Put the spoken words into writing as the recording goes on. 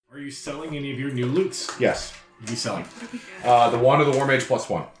you selling any of your new loots? Yes. What are you selling? The Wand of the War Mage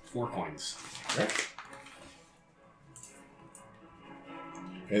 +1. 4 coins. Okay.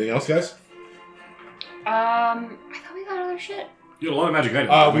 Anything else, guys? I thought we got other shit. You had a lot of magic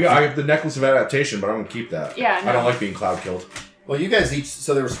items. I have the Necklace of Adaptation, but I'm going to keep that. Yeah, no. I don't like being cloud killed. Well, you guys each.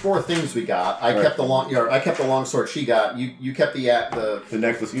 So there was 4 things we got. I kept the long sword she got. You kept the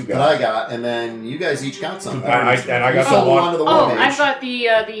necklace you got. That I got, and then you guys each got something. I got the Wand of the War Mage. I've got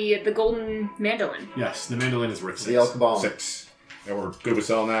the golden mandolin. Yes, the mandolin is worth 6. The El Cabal. 6. And we're good with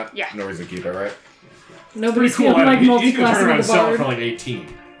selling that? Yeah. No reason to keep it, right? Nobody's Cool feeling like item. You can multi-classing turn around with and the sell it for bard. like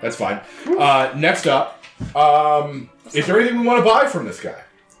 18. That's fine. Next up, is there anything we want to buy from this guy?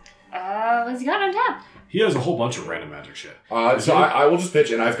 What's he got on tap? He has a whole bunch of random magic shit. So I will just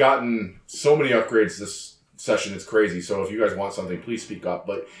pitch, and I've gotten so many upgrades this session, it's crazy. So if you guys want something, please speak up.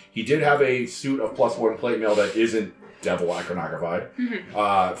 But he did have a suit of +1 plate mail that isn't Devil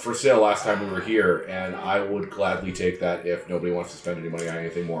Iconographied for sale last time we were here, and I would gladly take that if nobody wants to spend any money on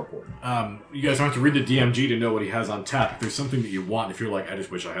anything more important. You guys don't have to read the DMG to know what he has on tap. If there's something that you want, if you're like, I just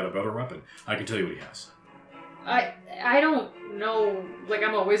wish I had a better weapon, I can tell you what he has. I don't know. Like,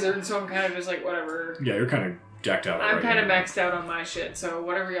 I'm a wizard, so I'm kind of just like, whatever. Yeah, you're kind of decked out. I'm right kind of now. maxed out on my shit, so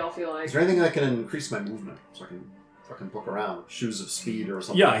whatever y'all feel like. Is there anything that can increase my movement so I can fucking book around? Shoes of speed or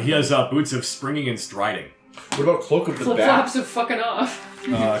something? Yeah, he has boots of springing and striding. What about Cloak of the Bat? Flip-flops of fucking off.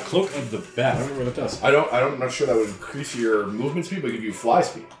 Cloak of the Bat. I don't know what that does. I'm not sure that would increase your movement speed, but give you fly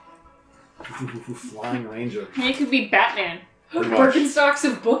speed. Flying Ranger. It could be Batman. Pretty much. Birkenstocks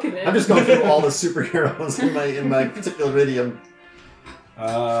of booking it. I'm just going through all the superheroes in my particular idiom.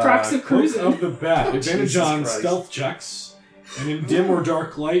 Crux of Cloak cruising. of the Bat. Advantage Jesus on Christ. stealth checks. And in dim or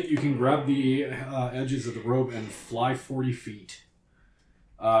dark light, you can grab the edges of the robe and fly 40 feet.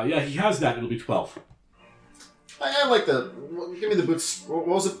 Yeah, he has that. It'll be 12. I like the. Give me the boots. What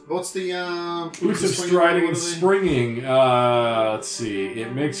was it? What's the Boots of striding and springing. Let's see.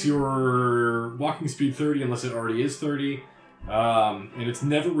 It makes your walking speed 30 unless it already is 30. And it's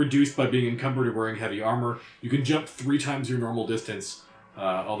never reduced by being encumbered or wearing heavy armor. You can jump 3 times your normal distance,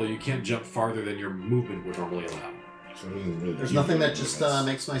 although you can't jump farther than your movement would normally allow. So it doesn't really There's give nothing you that just movements.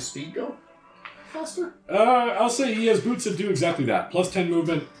 makes my speed go faster. I'll say he has boots that do exactly that. Plus 10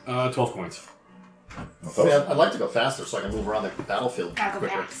 movement, 12 coins. I mean, I'd like to go faster so I can move around the battlefield Gotta go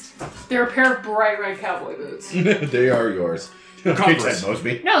quicker. fast. They're a pair of bright red cowboy boots. They are yours. Okay, Converse. Ted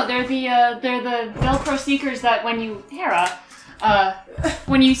Mosby. No, they're the Velcro sneakers that when you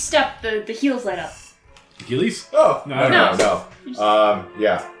when you step, the heels light up. Achilles? Oh, No. no.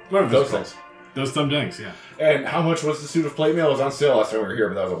 Yeah. What are Those those things? Those thumb dangs, yeah. And how much was the suit of plate mail? It was on sale last time we were here,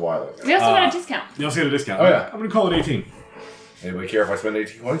 but that was a while ago. We also got a discount. You also get a discount. Oh, yeah. I'm going to call it 18. Anybody care if I spend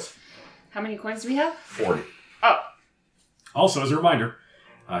 18 coins? How many coins do we have? 40. Oh, Also, as a reminder,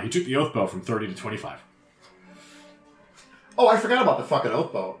 he took the oath bow from 30 to 25. Oh, I forgot about the fucking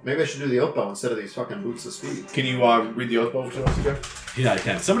oath bow. Maybe I should do the oath bow instead of these fucking boots of speed. Can you read the oath bow to us again? Yeah, I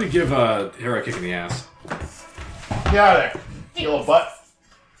can. Somebody give Hera a kick in the ass. Get out of there, you little butt.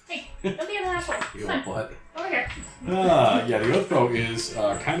 hey, don't be an asshole. You Come on, butt. over here. Yeah, the oath bow is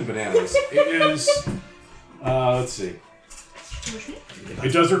kind of bananas. It is, let's see.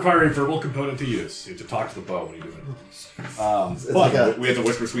 It does require a verbal component to use. You have to talk to the bow when you do it. It's But like a, We have to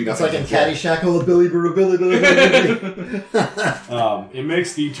whisper sweet it's nothing. like in Caddyshack, oh, Billy Billy Billy Billy. it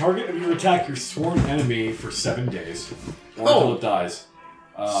makes the target of your attack your sworn enemy for 7 days, or until it dies.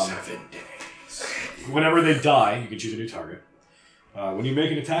 7 days. Whenever they die, you can choose a new target. When you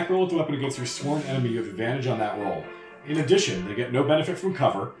make an attack roll with the weapon against your sworn enemy, you have advantage on that roll. In addition, they get no benefit from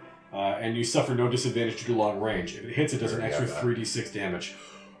cover, and you suffer no disadvantage due to long range. If it hits, it does an extra 3d6 damage.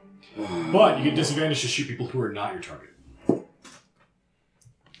 But you get disadvantage to shoot people who are not your target.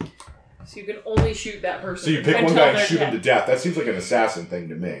 So you can only shoot that person. So you pick one until guy and they're shoot him dead. to death. That seems like an assassin thing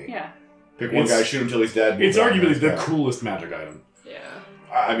to me. Yeah. Pick one guy, shoot him till he's dead. move It's on, arguably that's the bad. coolest magic item. Yeah.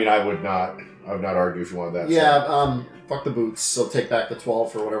 I mean, I would not argue if you wanted that. Yeah, fuck the boots. So take back the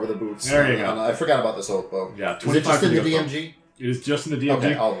 12 for whatever the boots. There you go. I forgot about this oath bow. Yeah, Is it 25 just for in the oath bow. DMG? It is just in the DMG.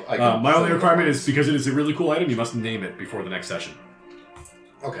 Okay, I can my only fill it requirement out. is because it is a really cool item, you must name it before the next session.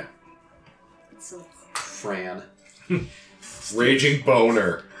 Okay. So, Fran. Raging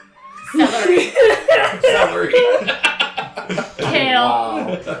boner. celery. Celery. Kale.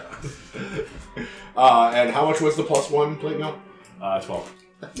 Wow. And how much was the +1 plate mail? 12.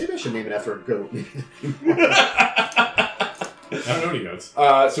 Maybe I should name it after a goat. I don't know any goats.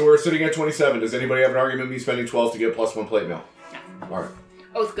 So we're sitting at 27. Does anybody have an argument with me spending 12 to get +1 plate mail? All right.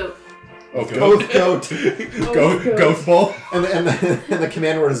 Oath goat. Okay. Oath goat. Goat bull. And the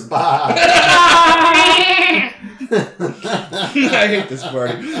command word is bah. I hate this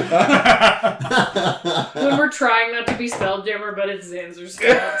party. When we're trying not to be Spelljammer, but it's Zanzer's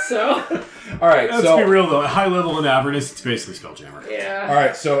fault, so... Alright, Let's so... be real though. At high level in Avernus, it's basically Spelljammer. Yeah.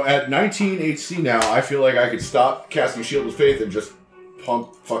 Alright, so at 19 HC now, I feel like I could stop casting Shield of Faith and just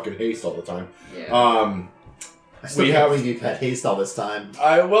pump fucking haste all the time. Yeah. I still can't believe you've had haste all this time.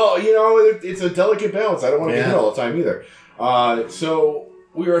 It's a delicate balance. I don't want to get hit all the time either. So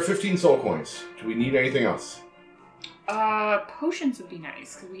we are at 15 soul coins. Do we need anything else? Potions would be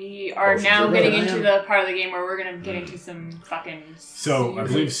nice, because we are Potions now are getting good, into yeah. the part of the game where we're going to get into some fucking... So I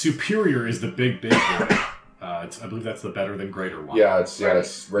believe Superior is the big one. I believe that's the better than greater one. Yeah, it's regular.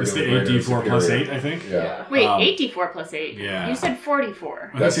 It's the greater, 8d4 plus superior. 8, I think. Yeah. Wait, Um, 8d4 plus 8? yeah. You said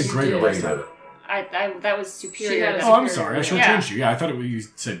 44. I think greater Yeah. last time. That was superior. She had than a Oh, I'm superior. sorry. I shortchanged you. Yeah, I thought you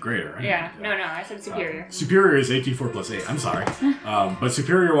said greater. I Yeah, didn't- no, I said superior. Superior is 8d4 plus 8. I'm sorry. But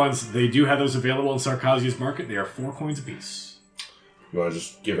superior ones, they do have those available in Sarkazia's market. They are 4 coins apiece. You want to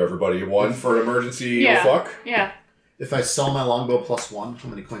just give everybody one for an emergency Yeah. fuck? Yeah. If I sell my longbow +1, how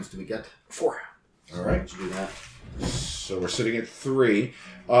many coins do we get? 4. All right. Let's do that. So we're sitting at 3.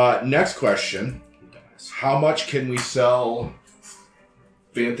 Next question. How much can we sell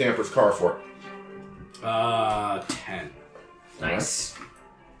Van Thamper's car for? 10. Nice.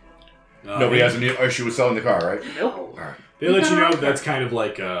 Nobody has an issue with selling the car, right? Nope. All right. They let you know that's kind of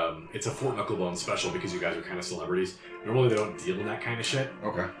like, it's a Fort Knucklebone special because you guys are kind of celebrities. Normally they don't deal in that kind of shit.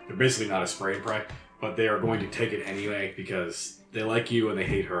 Okay. They're basically not a spray and pray, but they are going to take it anyway because they like you and they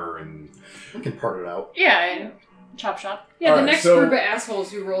hate her and... We can part it out. Yeah, and chop shop. Yeah, All the right, next so- group of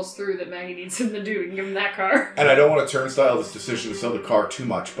assholes who rolls through that Maggie needs him to do, we can give him that car. And I don't want to turnstile this decision to sell the car too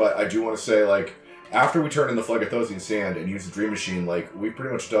much, but I do want to say, like, after we turn in the Phlegethosian sand and use the Dream Machine, like, we've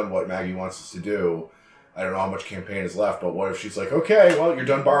pretty much done what Maggie wants us to do. I don't know how much campaign is left, but what if she's like, okay, well, you're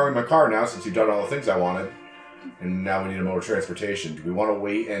done borrowing my car now since you've done all the things I wanted, and now we need a mode of transportation. Do we want to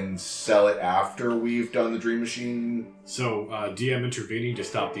wait and sell it after we've done the Dream Machine? So, DM intervening to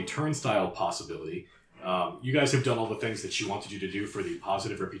stop the turnstile possibility. You guys have done all the things that she wanted you to do for the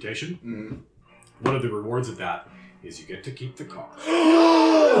positive reputation. Mm-hmm. One of the rewards of that is you get to keep the car.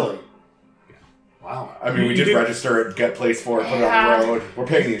 Really? Wow. I mean, we You did did- register it, get plates for it, put it on Yeah. the road. We're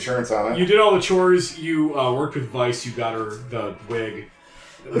paying the insurance on it. You did all the chores. You worked with Vice. You got her the wig.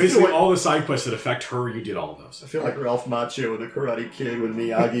 feel Basically, like- all the side quests that affect her, you did all of those. I feel like Ralph Macchio in The Karate Kid when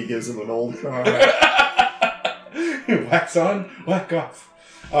Miyagi gives him an old car. Wax on, whack off.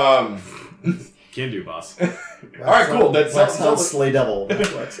 Can do, boss. All right, cool. Then That's sell not the- Slay Devil.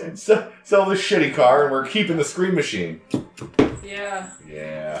 sell the shitty car, and we're keeping the Scream Machine. Yeah.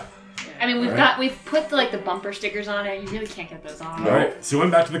 Yeah. I mean, Alright. we've put the bumper stickers on it. You really can't get those on. No. All right. So,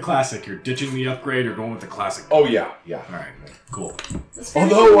 went back to the classic. You're ditching the upgrade. You're going with the classic. Oh yeah, yeah. All right. Cool.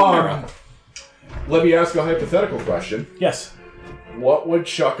 Although, let me ask a hypothetical question. Yes. What would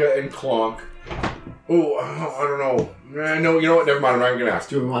Chukka and Clonk? Oh, I don't know. No, you know what? Never mind. I'm not even gonna ask.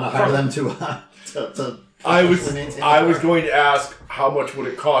 Do we want to hire them to I was maintain the I was car? going to ask how much would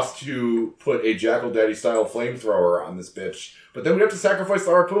it cost to put a Jackal Daddy style flamethrower on this bitch, but then we'd have to sacrifice the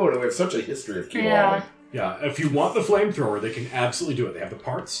harpoon, and we have such a history of keep Yeah. Yeah. If you want the flamethrower, they can absolutely do it. They have the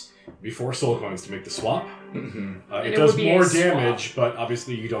parts before soul coins to make the swap. Mm-hmm. It it does would be a more swap. damage, but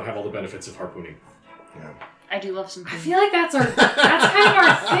obviously you don't have all the benefits of harpooning. I do love some I food. feel like that's kind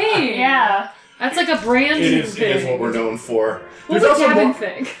of our thing. Yeah. That's like a brand It new is thing. what we're known for. What's There's a also cabin more,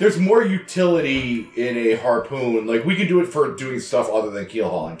 thing? there's more utility in a harpoon. Like, we can do it for doing stuff other than keel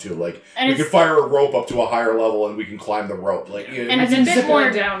hauling, too. Like, And we it's- can fire a rope up to a higher level and we can climb the rope. Like, And yeah, it's a then bit zip more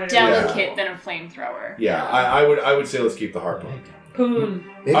line down and delicate than a flamethrower. I would say let's keep the harpoon. Poon.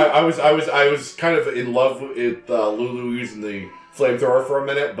 Maybe- I was kind of in love with Lulu using the flamethrower for a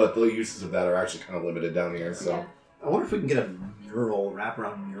minute, but the uses of that are actually kind of limited down here. So I wonder if we can get a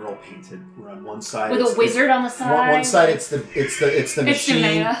wraparound mural painted where on one side With it's- a wizard on the it's- side. One side it's the machine.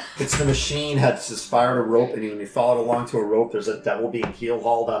 Demea. It's the machine has just fired a rope, and when you follow it along to a rope, there's a devil being keel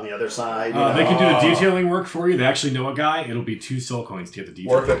hauled on the other side. You They know? can do the detailing work for you. They actually know a guy. It'll be 2 soul coins to get the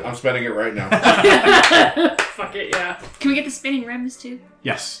detail. worth it. I'm spending it right now. Fuck it, yeah. Can we get the spinning rims too?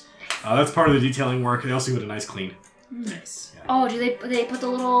 Yes. That's part of the detailing work. They also give it a nice clean. Nice. Oh, do they put the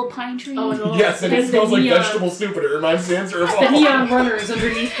little pine tree? Oh, no. Yes, and it The smells like neon- vegetable soup, and it reminds Sansa of The neon runners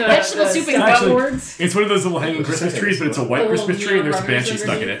underneath the Vegetable soup and Actually, boards. it's one of those little hanging Christmas trees, but it's a white The little Christmas tree, and there's a neon runners banshee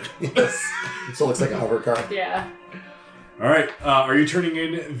stuck in it. Yes. It still looks like a hover car. Yeah. All right. Are you turning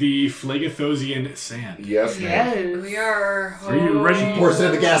in the Phlegethosian sand? Yes, man. Yes. We are. Are you ready? Pours it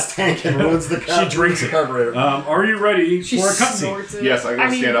in the gas tank and ruins the She drinks it. carburetor. Are you ready She for a cutscene? snorts it. Yes, I'm gonna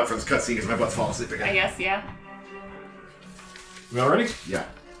I mean- stand up from this cutscene because my butt's falling asleep I again. guess, yeah. We all ready? Yeah.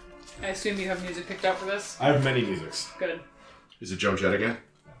 I assume you have music picked out for this? I have many musics. Good. Is it Joan Jett again?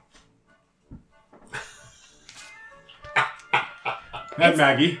 Mad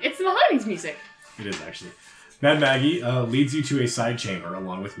Maggie. It's Mahoney's music. It is actually. Mad Maggie leads you to a side chamber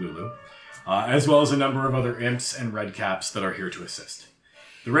along with Lulu, as well as a number of other imps and redcaps that are here to assist.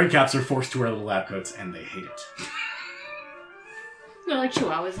 The redcaps are forced to wear little lab coats, and they hate it. They're like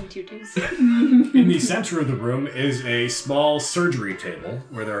chihuahuas and tutus. In the center of the room is a small surgery table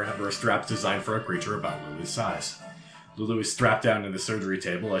where there are straps designed for a creature about Lulu's size. Lulu is strapped down to the surgery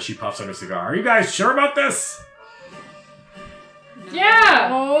table as she puffs on her cigar. Are you guys sure about this? Yeah!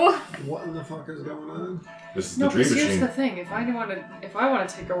 Oh. What in the fuck is going on? This is No, the dream because here's machine. the thing. If I want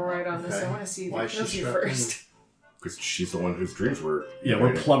to take a ride on this, Okay. I want to see if Why it is she kills you strapped in? first. Because she's the one whose dreams were. Yeah,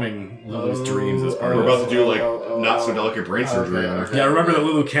 we're plumbing Lulu's dreams as part We're of about to do this. not so delicate brain surgery on her. Yeah, remember that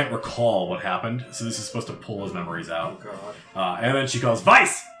Lulu can't recall what happened, so this is supposed to pull his memories out. Oh, God. And then she calls,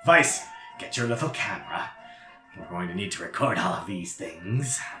 Vice! Vice! Get your little camera. We're going to need to record all of these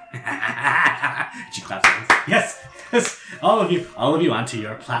things. She claps her hands. Yes! Yes! All of you onto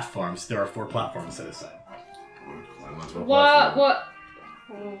your platforms. There are 4 platforms set aside. What?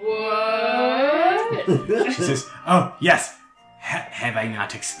 She says, oh, yes. Have I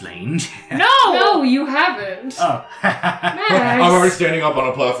not explained? No, you haven't. Oh. I'm already standing up on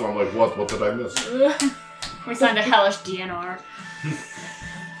a platform like, what did I miss? We signed a hellish DNR.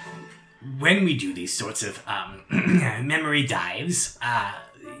 When we do these sorts of memory dives,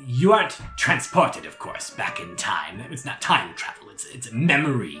 you aren't transported, of course, back in time. It's not time travel. It's a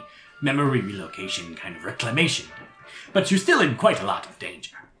memory relocation kind of reclamation. But you're still in quite a lot of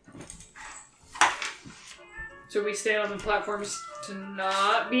danger. So we stay on the platforms to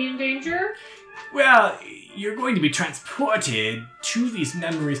not be in danger? Well, you're going to be transported to these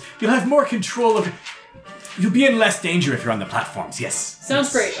memories. You'll have more control of. You'll be in less danger if you're on the platforms. Yes.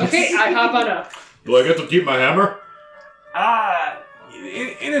 Sounds great. Okay, I hop on up. Do I get to keep my hammer?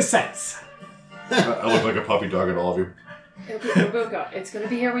 In a sense. I look like a puppy dog at all of you. It's gonna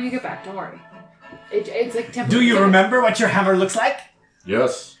be here when you get back. Don't worry. It's like temporary. Do you remember what your hammer looks like?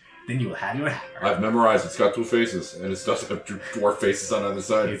 Yes. Then you will have your hammer. I've memorized. It's got 2 faces, and it does have 2 dwarf faces on either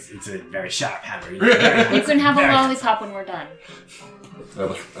side. It's a very sharp hammer. You can have a lollipop when we're done. I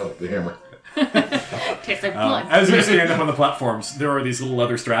like the hammer. Tastes like blood. As you stand up on the platforms, there are these little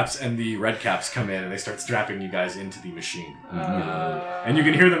leather straps, and the red caps come in and they start strapping you guys into the machine. And you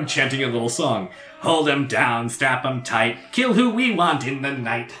can hear them chanting a little song. Hold them down, strap them tight, kill who we want in the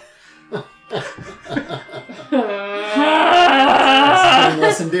night. That's getting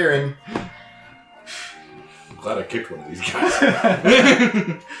less endearing. I'm glad I kicked one of these guys.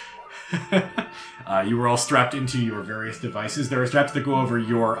 You were all strapped into your various devices. There are straps that go over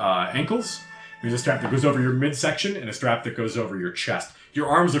your ankles. There's a strap that goes over your midsection and a strap that goes over your chest. Your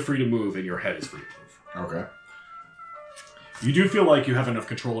arms are free to move and your head is free to move. Okay. You do feel like you have enough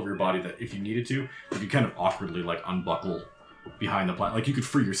control of your body that if you needed to, you could kind of awkwardly like unbuckle behind the platform. Like you could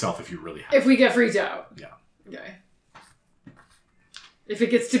free yourself if you really had. If we get freaked out. Yeah. Okay. If it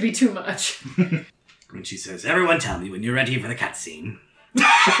gets to be too much. And she says, "Everyone, tell me when you're ready for the cutscene."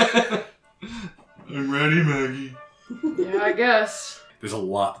 I'm ready, Maggie. Yeah, I guess. There's a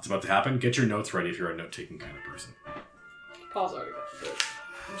lot that's about to happen. Get your notes ready if you're a note-taking kind of person. Paul's already got this.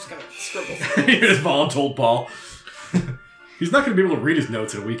 I'm just gonna scribble. You're just told Paul. He's not going to be able to read his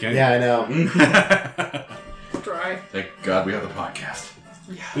notes in a weekend. Yeah, I know. Try. Thank God we have the podcast.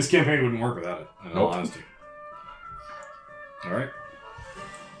 This campaign wouldn't work without it, in all Nope. honesty. Alright.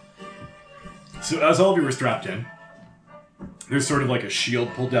 So as all of you were strapped in, there's sort of like a shield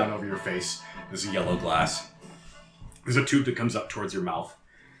pulled down over your face. There's a yellow glass. There's a tube that comes up towards your mouth.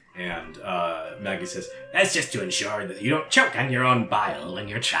 And Maggie says, "That's just to ensure that you don't choke on your own bile when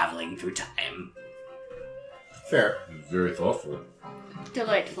you're traveling through time." Fair. Very thoughtful.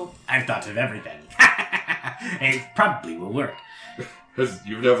 Delightful. I've thought of everything. It probably will work.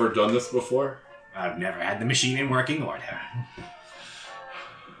 You've never done this before? I've never had the machine in working order.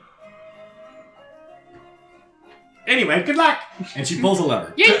 Anyway, good luck! And she pulls a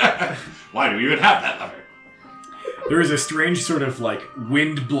lever. Why do we even have that lever? There is a strange sort of like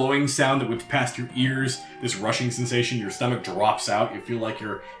wind blowing sound that whips past your ears. This rushing sensation. Your stomach drops out. You feel like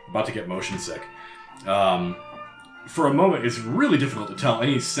you're about to get motion sick. For a moment, it's really difficult to tell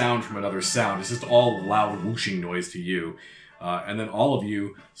any sound from another sound. It's just all loud whooshing noise to you. And then all of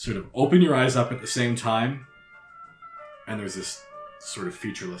you sort of open your eyes up at the same time. And there's this sort of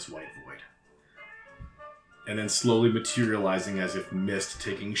featureless white void. And then slowly materializing as if mist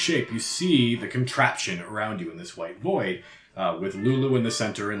taking shape, you see the contraption around you in this white void, with Lulu in the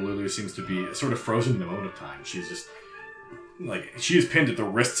center, and Lulu seems to be sort of frozen in the moment of time. She's just like, she is pinned at the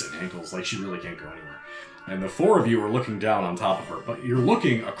wrists and ankles, like she really can't go anywhere. And the four of you are looking down on top of her, but you're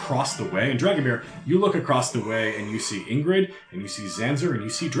looking across the way. And Dragomir, you look across the way and you see Ingrid, and you see Zanzer, and you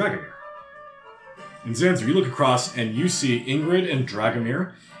see Dragomir. And Zanzer, you look across and you see Ingrid and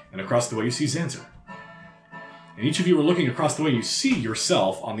Dragomir, and across the way you see Zanzer. And each of you are looking across the way and you see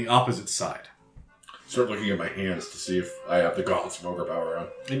yourself on the opposite side. Start looking at my hands to see if I have the gauntlets from Ogre Power on.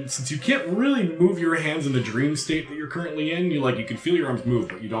 And since you can't really move your hands in the dream state that you're currently in, you can feel your arms move,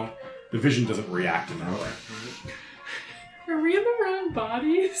 but you don't. The vision doesn't react in that way. Are we in the wrong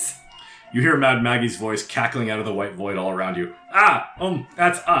bodies? You hear Mad Maggie's voice cackling out of the white void all around you.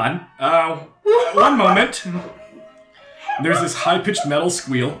 That's odd. One moment. And there's this high-pitched metal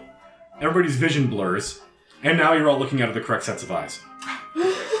squeal. Everybody's vision blurs. And now you're all looking out of the correct sets of eyes.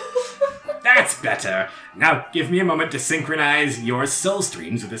 That's better. Now give me a moment to synchronize your soul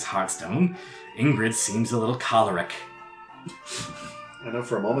streams with this Heartstone. Ingrid seems a little choleric. I know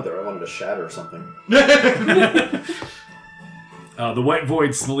for a moment there I wanted to shatter something. The white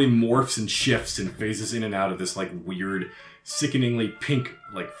void slowly morphs and shifts and phases in and out of this weird, sickeningly pink,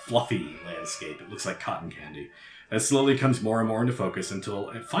 fluffy landscape. It looks like cotton candy. That slowly comes more and more into focus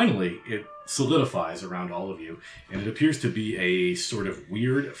until finally it solidifies around all of you, and it appears to be a sort of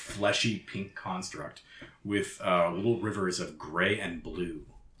weird, fleshy pink construct with little rivers of gray and blue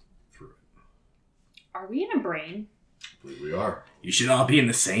through it. Are we in a brain? I believe we are. You should all be in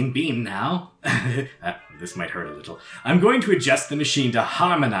the same beam now. This might hurt a little. I'm going to adjust the machine to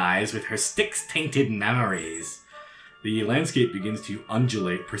harmonize with her Styx-tainted memories. The landscape begins to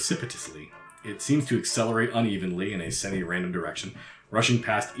undulate precipitously. It seems to accelerate unevenly in a semi-random direction, rushing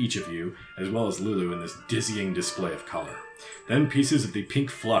past each of you, as well as Lulu in this dizzying display of color. Then pieces of the pink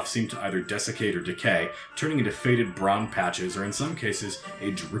fluff seem to either desiccate or decay, turning into faded brown patches, or in some cases,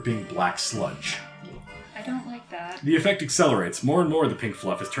 a dripping black sludge. I don't like that. The effect accelerates. More and more the pink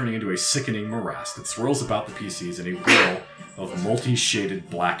fluff is turning into a sickening morass that swirls about the PCs in a whirl of multi-shaded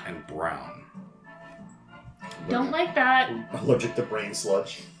black and brown. Don't like that. Allergic to brain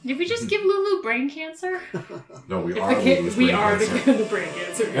sludge. Did we just give Lulu brain cancer? No, we If are. the kid, Lulu's we brain are cancer. the brain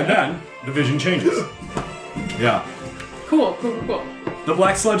cancer. And then, the vision changes. Yeah. Cool. The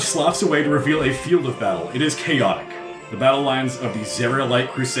black sludge sloughs away to reveal a field of battle. It is chaotic. The battle lines of the Zerialite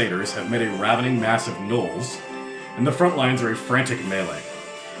Crusaders have made a ravening mass of gnolls, and the front lines are a frantic melee.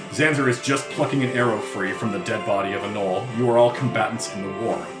 Zanzer is just plucking an arrow free from the dead body of a gnoll. You are all combatants in the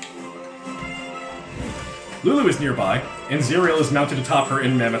war. Lulu is nearby, and Zerial is mounted atop her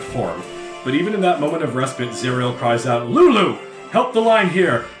in mammoth form. But even in that moment of respite, Zerial cries out, "Lulu! Help the line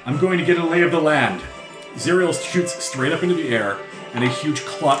here! I'm going to get a lay of the land!" Zerial shoots straight up into the air, and a huge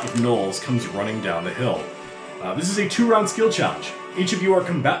clot of gnolls comes running down the hill. This is a 2-round skill challenge. Each of you are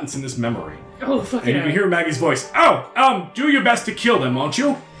combatants in this memory. Oh, fuck And you can hear Maggie's voice. Do your best to kill them, won't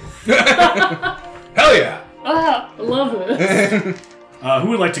you? Hell yeah! I love this. Who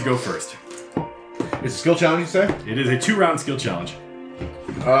would like to go first? It's a skill challenge, you say? It is a 2-round skill challenge.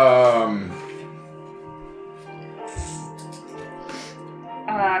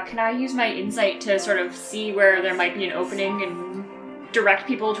 Can I use my insight to sort of see where there might be an opening and direct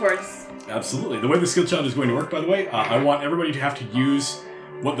people towards... Absolutely. The way the skill challenge is going to work, by the way, I want everybody to have to use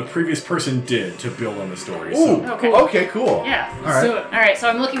what the previous person did to build on the story. Ooh, Okay. okay, cool. Yeah. All right. Alright, so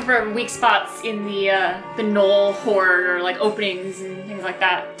I'm looking for weak spots in the gnoll horde, or openings and things like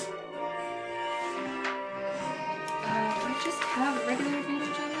that. Do I just have regular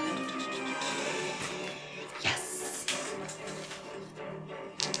advantage on that? Yes!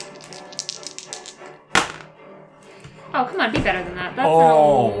 Oh, come on, be better than that. That's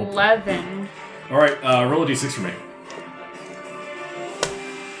an 11. All right, roll a d6 for me.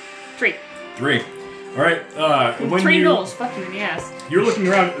 3. 3. All right. When 3 you, gnolls, fuck you in the ass. You're looking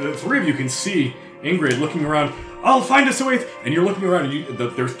around. The 3 of you can see Ingrid looking around. I'll find us a way. And you're looking around, and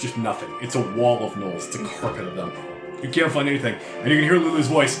there's just nothing. It's a wall of gnolls. It's a carpet of them. You can't find anything. And you can hear Lulu's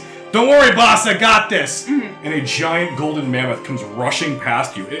voice. "Don't worry, boss. I got this." Mm-hmm. And a giant golden mammoth comes rushing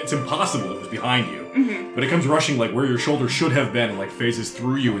past you. It's impossible. It was behind you. Mm-hmm. But it comes rushing where your shoulder should have been, and phases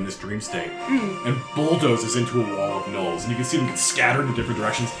through you in this dream state. Mm-hmm. And bulldozes into a wall of gnolls. And you can see them get scattered in different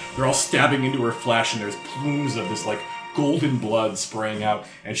directions. They're all stabbing into her flesh, and there's plumes of this golden blood spraying out,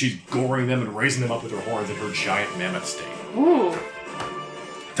 and she's goring them and raising them up with her horns in her giant mammoth state. Ooh.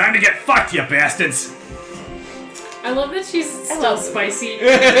 Time to get fucked, you bastards! I love that she's still spicy,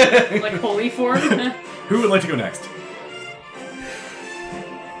 holy form. Who would like to go next?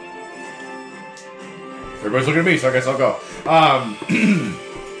 Everybody's looking at me, so I guess I'll go.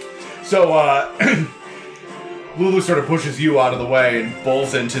 Lulu sort of pushes you out of the way and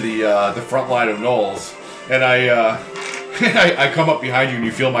bowls into the front line of gnolls, and I I come up behind you and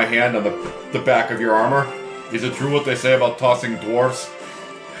you feel my hand on the back of your armor. Is it true what they say about tossing dwarves?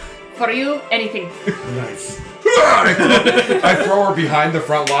 For you, anything. Nice. I throw her behind the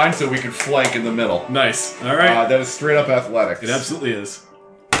front line so we can flank in the middle. Nice. All right. That is straight up athletics. It absolutely is.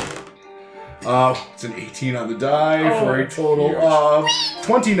 It's an 18 on the die for a total huge. of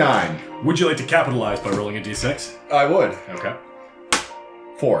 29. Would you like to capitalize by rolling a d6? I would. Okay.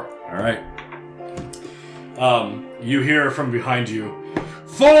 4. All right. You hear from behind you,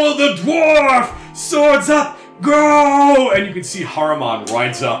 "Follow the dwarf! Swords up! Go!" And you can see Haruman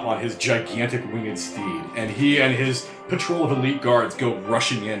rides up on his gigantic winged steed, and he and his patrol of elite guards go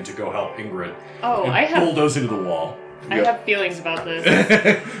rushing in to go help Ingrid. Oh, and I have bulldoze into the wall. I have feelings about this.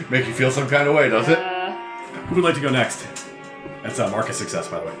 Make you feel some kind of way, does it? Who would like to go next? That's Marcus' success,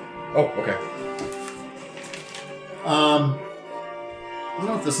 by the way. Oh, okay. I don't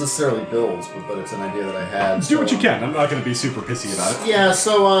know if this necessarily builds, but it's an idea that I had. Do what you can. I'm not going to be super pissy about it. Yeah,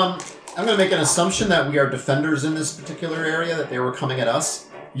 so I'm going to make an assumption that we are defenders in this particular area, that they were coming at us.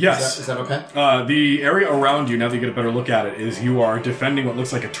 Yes. Is that okay? The area around you, now that you get a better look at it, is you are defending what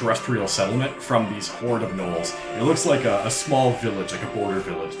looks like a terrestrial settlement from these horde of gnolls. It looks like a small village, like a border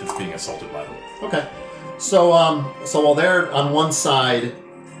village that's being assaulted by them. Okay. So while they're on one side,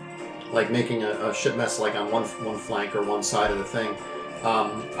 like making a shit mess, like on one flank or one side of the thing,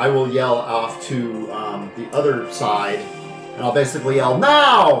 I will yell off to the other side, and I'll basically yell,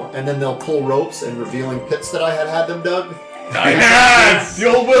 "Now!" And then they'll pull ropes and revealing pits that I had them dug. Yes! The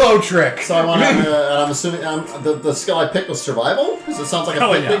old willow trick! So I want to, and I'm assuming the skill I picked was survival, because it sounds like a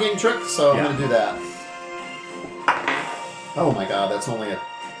pit digging trick, so I'm going to do that. Oh my god, that's only a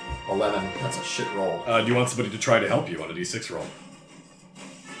 11. That's a shit roll. Do you want somebody to try to help you on a d6 roll?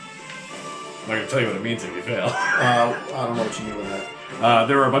 I'm not going to tell you what it means if you fail. I don't know what you mean with that.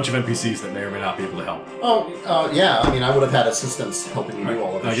 There are a bunch of NPCs that may or may not be able to help. Yeah, I mean, I would have had assistants helping me do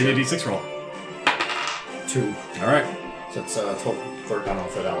all of this Give me a shit. d6 roll. 2. Alright. So it's 12, I don't know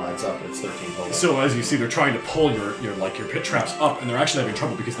if that all adds up, but it's 13 total. So as you see, they're trying to pull your pit traps up, and they're actually having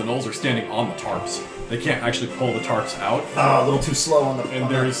trouble because the gnolls are standing on the tarps. They can't actually pull the tarps out. A little too slow on the... And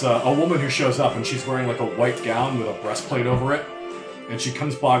there's a woman who shows up, and she's wearing like a white gown with a breastplate over it. And she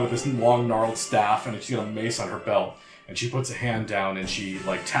comes by with this long, gnarled staff, and she's got a mace on her belt. And she puts a hand down, and she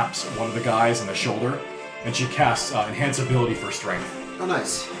like taps one of the guys on the shoulder, and she casts Enhance Ability for Strength. Oh,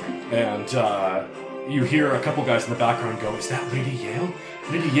 nice. And you hear a couple guys in the background go, "Is that Lady Yale?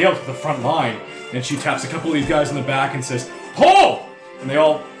 Lady Yale to the front line." And she taps a couple of these guys in the back and says, "Pull!" And they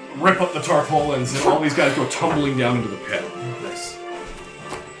all rip up the tarpaulins, and all these guys go tumbling down into the pit. Nice.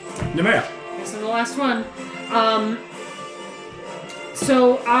 Nemea. Guess I'm the last one.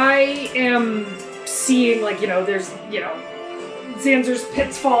 So I am seeing, like, there's, Zanzer's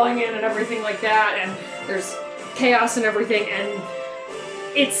pits falling in and everything like that, and there's chaos and everything, and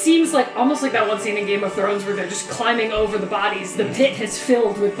it seems like almost like that one scene in Game of Thrones where they're just climbing over the bodies. The pit has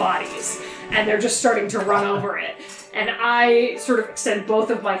filled with bodies, and they're just starting to run over it. And I sort of extend both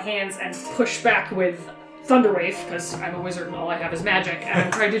of my hands and push back with Thunderwave, because I'm a wizard and all I have is magic, and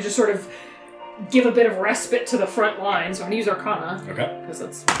I'm trying to just sort of give a bit of respite to the front line. So I'm going to use Arcana. Okay. Because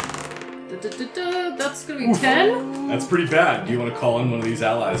that's... That's going to be 10? That's pretty bad. Do you want to call in one of these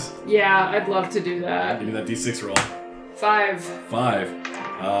allies? Yeah, I'd love to do that. Give me that d6 roll. 5. 5.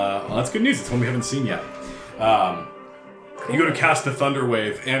 Well, that's good news. It's one we haven't seen yet. You go to cast the Thunder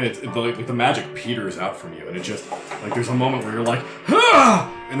Wave, and the magic peters out from you, and it just, like, there's a moment where you're like, "Ah!"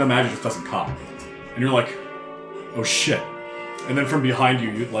 And the magic just doesn't come. And you're like, "Oh shit." And then from behind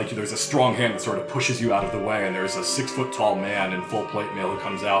you, there's a strong hand that sort of pushes you out of the way, and there's a 6-foot-tall man in full plate mail who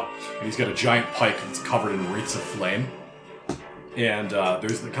comes out, and he's got a giant pike that's covered in wreaths of flame. And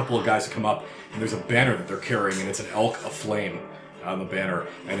there's a couple of guys that come up, and there's a banner that they're carrying, and it's an elk aflame on the banner,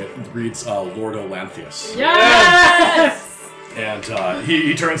 and it reads Lord Olanthius. Yes! And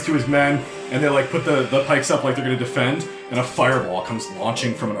he turns to his men, and they put the pikes up like they're going to defend, and a fireball comes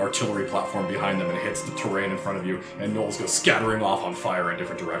launching from an artillery platform behind them and hits the terrain in front of you, and gnolls go scattering off on fire in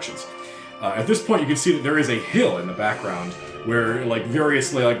different directions. At this point, you can see that there is a hill in the background where,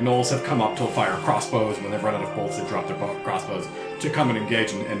 variously, gnolls have come up to fire crossbows, and when they've run out of bolts, they drop their crossbows to come and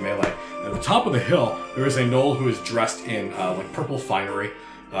engage in melee. At the top of the hill, there is a gnoll who is dressed in purple finery.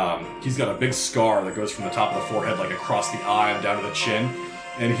 He's got a big scar that goes from the top of the forehead, across the eye and down to the chin.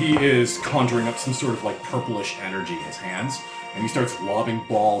 And he is conjuring up some sort of, purplish energy in his hands. And he starts lobbing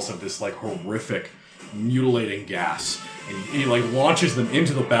balls of this, horrific, mutilating gas. And he launches them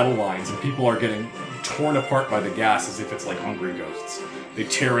into the battle lines, and people are getting torn apart by the gas as if it's like hungry ghosts. They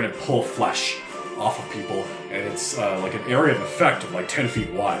tear in and pull flesh off of people, and it's an area of effect of 10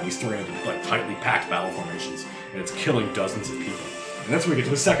 feet wide. He's throwing into tightly packed battle formations. and it's killing dozens of people. And that's when we get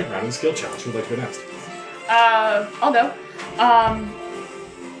to the second round of the skill challenge. Who would like to go next? I'll go.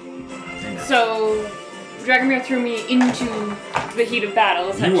 So, Dragomir threw me into the heat of battle,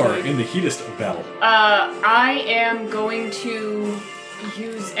 essentially. You are in the heatest of battle. I am going to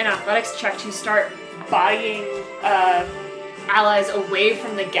use an athletics check to start bodying allies away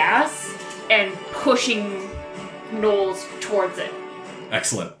from the gas and pushing gnolls towards it.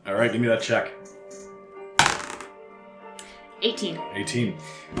 Excellent. All right, give me that check. 18. 18.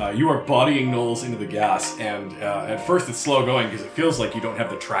 You are bodying gnolls into the gas, and at first it's slow going because it feels like you don't have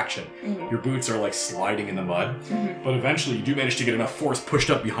the traction. Your boots are like sliding in the mud, but eventually you do manage to get enough force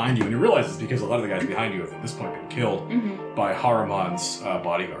pushed up behind you, and you realize it's because a lot of the guys behind you have at this point been killed by Haruman's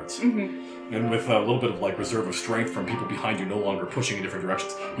bodyguards. And with a little bit of like reserve of strength from people behind you no longer pushing in different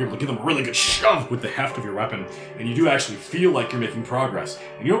directions, you're able to give them a really good shove with the heft of your weapon, and you do actually feel like you're making progress.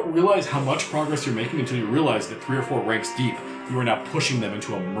 And you don't realize how much progress you're making until you realize that 3 or 4 ranks deep, you are now pushing them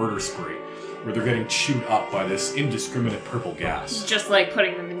into a murder spree, where they're getting chewed up by this indiscriminate purple gas. Just like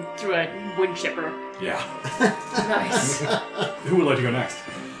putting them through a wood chipper. Yeah. Nice. Who would like to go next?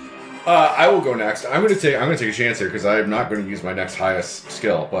 I will go next. I'm gonna take a chance here because I'm not going to use my next highest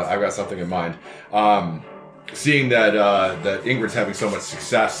skill, but I've got something in mind. Seeing that that Ingrid's having so much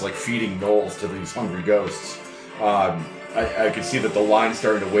success, like feeding gnolls to these hungry ghosts, I can see that the line's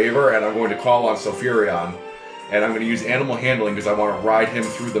starting to waver, and I'm going to call on Sulfurion, and I'm going to use animal handling because I want to ride him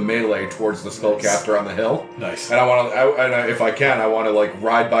through the melee towards the spellcaster on the hill. Nice. And I want to, if I can, I want to like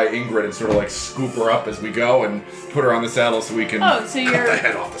ride by Ingrid and sort of like scoop her up as we go and put her on the saddle so we can Oh, so cut the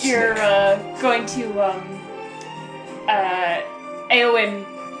head off the you're snake. going to Éowyn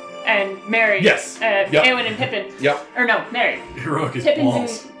and Merry. Yes. Yep. Éowyn and Pippin. Yep. Or no, Merry. Heroic as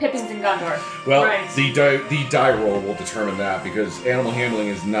balls. Pippin's in Gondor. Well, Right. the die roll will determine that because animal handling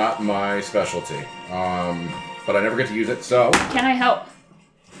is not my specialty. But I never get to use it, so Can I help?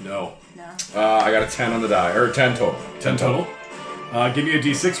 No. No. I got a 10 on the die, or 10 total. 10 total? Give me a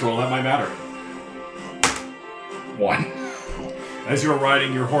d6 roll, that might matter. 1. As you are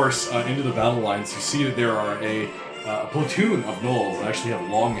riding your horse into the battle lines, you see that there are a platoon of gnolls that actually have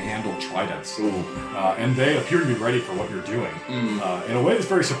long-handled tridents. And they appear to be ready for what you're doing. In a way that's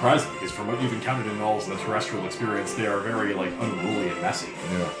very surprising, because from what you've encountered in gnolls in the terrestrial experience, they are very like unruly and messy.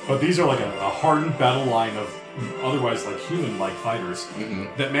 Yeah. But these are like a hardened battle line of otherwise like human-like fighters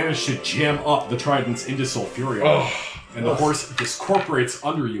that manage to jam up the tridents into Sulfurion. And the horse discorporates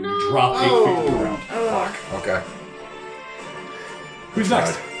under you and you drop 8 feet to the ground. Fuck. Okay. Who's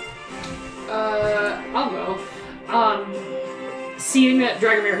next? I'll go. Seeing that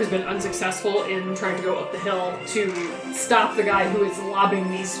Dragomir has been unsuccessful in trying to go up the hill to stop the guy who is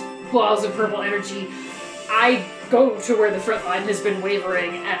lobbing these balls of purple energy, I go to where the front line has been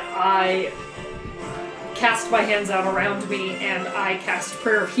wavering and I cast my hands out around me and I cast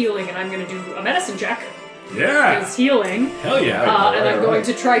Prayer of Healing and I'm going to do a medicine check. Yeah! It's healing. Hell yeah! And I'm going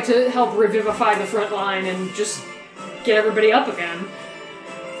to try to help revivify the front line and just get everybody up again.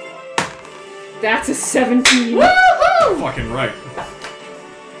 That's a 17. Woohoo! Fucking right.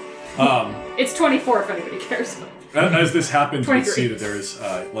 It's 24 if anybody cares. As this happens, you 23. see that there's,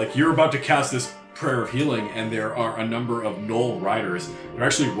 like, you're about to cast this Prayer of Healing, and there are a number of gnoll riders. They're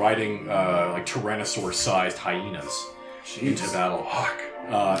actually riding, like, Tyrannosaur-sized hyenas into battle.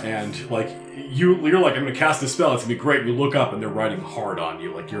 And, like, you're like, I'm gonna cast this spell, it's gonna be great. You look up, and they're riding hard on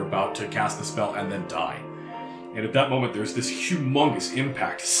you, like you're about to cast the spell and then die. And at that moment, there's this humongous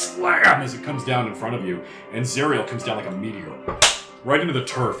impact, slam, as it comes down in front of you, and Zariel comes down like a meteor, right into the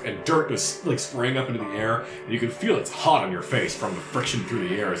turf, and dirt goes like spraying up into the air, and you can feel it's hot on your face from the friction through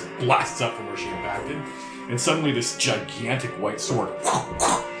the air as it blasts up from where she impacted. And suddenly, this gigantic white sword,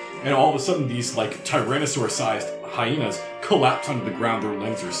 and all of a sudden, these like Tyrannosaur-sized hyenas collapse onto the ground. Their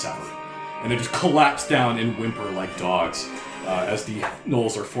legs are severed, and they just collapse down and whimper like dogs. As the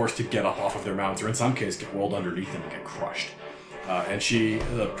gnolls are forced to get up off of their mounts, or in some cases get rolled underneath them and get crushed. And she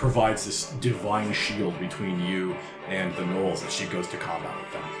provides this divine shield between you and the gnolls as she goes to combat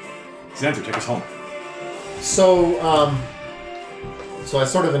with them. Xanzer, take us home. So I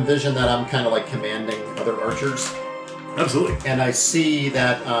sort of envision that I'm kind of like commanding other archers, Absolutely. and I see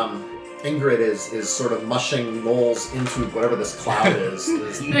that Ingrid is sort of mushing gnolls into whatever this cloud is.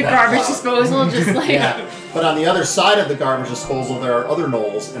 The garbage disposal, just like... Yeah, but on the other side of the garbage disposal, there are other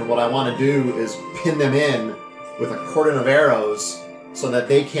gnolls, and what I want to do is pin them in with a cordon of arrows so that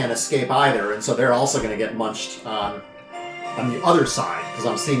they can't escape either, and so they're also going to get munched on the other side, because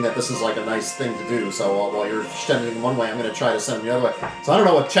I'm seeing that this is like a nice thing to do. So while you're sending them one way, I'm going to try to send them the other way. So I don't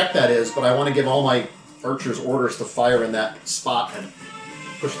know what check that is, but I want to give all my archers orders to fire in that spot and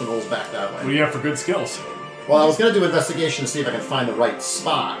push the gnolls back that way. What do you have for good skills? Well, I was going to do investigation to see if I can find the right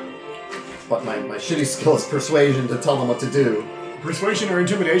spot, but my shitty skill is persuasion to tell them what to do. Persuasion or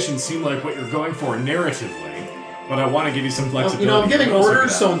intimidation seem like what you're going for narratively, but I want to give you some flexibility. I'm giving What else orders,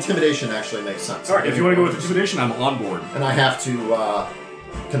 have so you intimidation actually makes sense. got? All right, if you want to go with intimidation, I'm on board. And I have to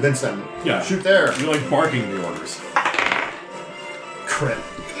convince them. Yeah. Shoot there. You're like barking the orders. Crit.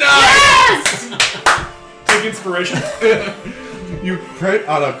 Take inspiration. You crit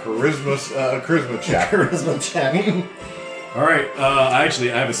on a charisma check. Charisma check. All right, I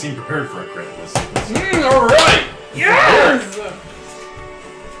have a scene prepared for a crit this sequence. All right. Yes!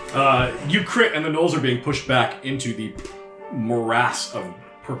 You crit, and the gnolls are being pushed back into the morass of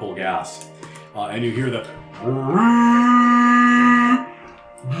purple gas, and you hear the.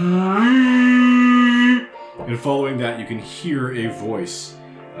 And following that, you can hear a voice.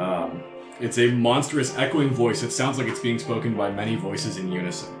 It's a monstrous, echoing voice. It sounds like it's being spoken by many voices in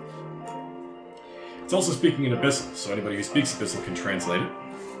unison. It's also speaking in Abyssal, so anybody who speaks Abyssal can translate it.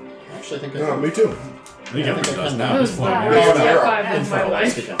 Actually, I think No, I me too. I think everyone does now. That at was this point. the Yeah, worst the year arrow. 5 of my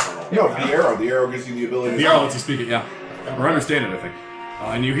life. No, the arrow. The arrow gives you the ability The to... arrow lets you speak it, yeah. Or understand it, I think.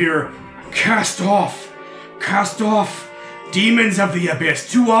 And you hear, Cast off! Demons of the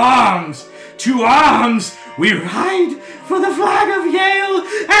Abyss, to arms! To arms! We ride for the flag of Yale,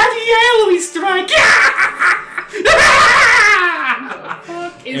 and Yale we strike!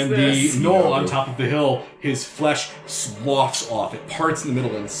 Is And this? the gnoll on top of the hill, his flesh sloughs off. It parts in the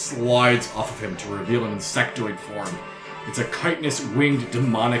middle and slides off of him to reveal an insectoid form. It's a chitinous winged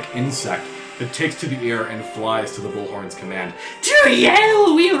demonic insect that takes to the air and flies to the bullhorn's command. To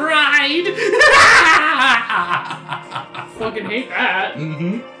Yale we ride! Fucking hate that.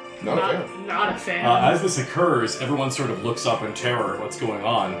 Mm-hmm. Not a fan. Not a fan. As this occurs, everyone sort of looks up in terror at what's going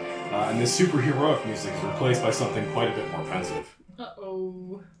on, and this superheroic music is replaced by something quite a bit more pensive.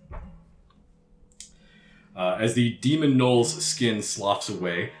 Uh-oh. As the demon gnoll's skin sloughs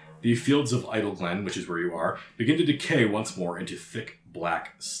away, the fields of Idleglen, which is where you are, begin to decay once more into thick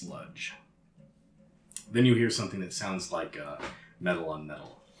black sludge. Then you hear something that sounds like metal on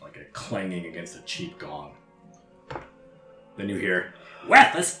metal, like a clanging against a cheap gong. Then you hear,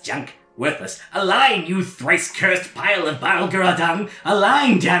 Worthless junk! Worthless! A line, you thrice-cursed pile of Balgura dung! A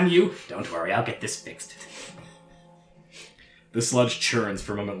line, damn you! Don't worry, I'll get this fixed. The sludge churns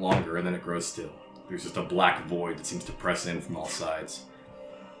for a moment longer, and then it grows still. There's just a black void that seems to press in from all sides.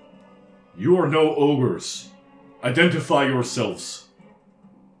 You are no ogres. Identify yourselves.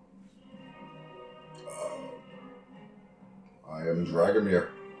 I am Dragomir,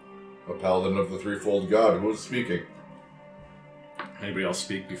 a paladin of the threefold god. Who is speaking? Anybody else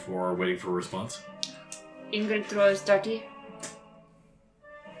speak before waiting for a response? Ingrid throws dirty.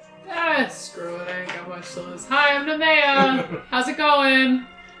 Screw it, I ain't got much to lose. Hi, I'm Nemea. How's it going?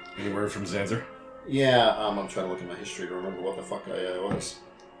 Any word from Zanzer? Yeah, I'm trying to look at my history to remember what the fuck I was.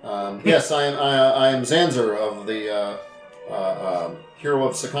 Yes, I am Zanzer of the Hero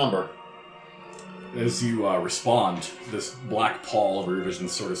of Secomber. As you respond, this black pall over your vision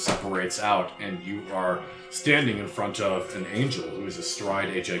sort of separates out, and you are standing in front of an angel who is astride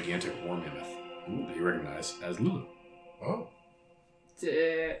a gigantic war mammoth that you recognize as Lulu. Oh.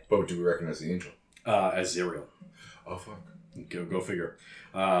 D- But do we recognize the angel? As Zerial. Oh, fuck. Go figure.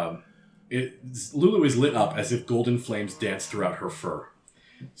 Lulu is lit up as if golden flames dance throughout her fur.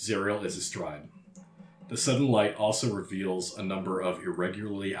 Zerial is astride. The sudden light also reveals a number of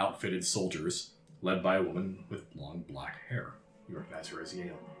irregularly outfitted soldiers, led by a woman with long black hair. You recognize her as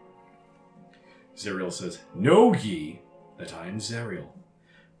Yale. Zerial says, Know ye that I am Zerial,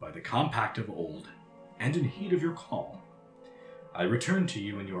 by the compact of old, and in heed of your call. I return to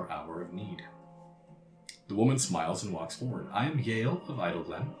you in your hour of need. The woman smiles and walks forward. I am Yale of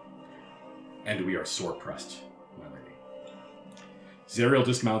Idleglen, and we are sore pressed, my lady. Zerial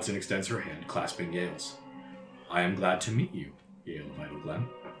dismounts and extends her hand, clasping Yale's. I am glad to meet you, Yale of Idleglen.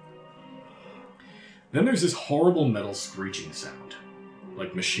 Then there's this horrible metal screeching sound,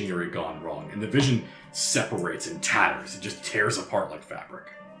 like machinery gone wrong, and the vision separates and tatters. It just tears apart like fabric.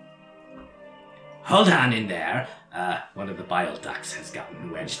 Hold on in there. One of the bile ducts has gotten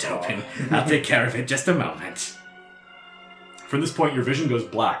wedged open. I'll take care of it just a moment. From this point, your vision goes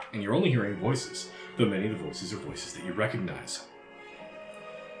black, and you're only hearing voices, though many of the voices are voices that you recognize.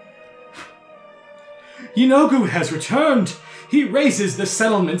 Yenogu has returned! He raises the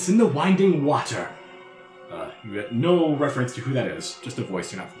settlements in the winding water. You get no reference to who that is, just a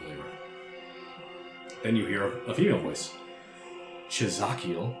voice you're not familiar with. Then you hear a female voice.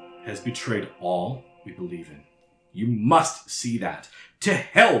 Chizakiel has betrayed all we believe in. You must see that. To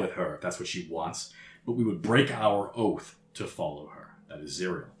hell with her, if that's what she wants. But we would break our oath to follow her. That is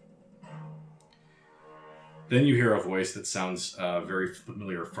Zerial. Then you hear a voice that sounds very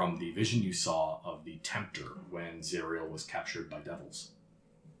familiar from the vision you saw of the Tempter when Zariel was captured by devils.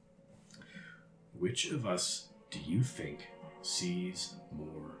 Which of us do you think sees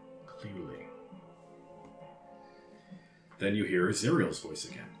more clearly? Then you hear Zariel's voice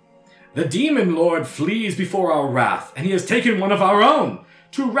again. The demon lord flees before our wrath, and he has taken one of our own.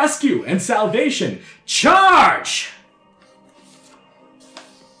 To rescue and salvation, charge!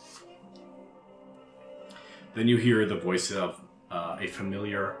 Then you hear the voice of a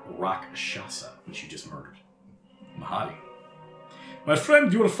familiar Rakshasa, which you just murdered. Mahadi. My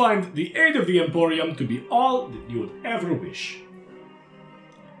friend, you will find the aid of the Emporium to be all that you would ever wish.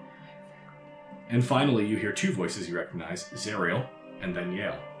 And finally, you hear two voices you recognize, Zariel and then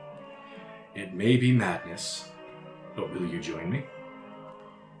Yale. It may be madness, but will you join me?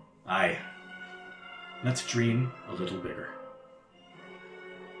 Aye. Let's dream a little bigger.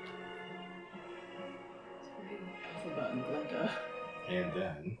 And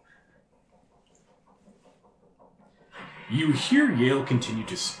then you hear Yale continue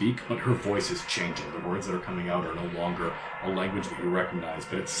to speak, but her voice is changing. The words that are coming out are no longer a language that you recognize,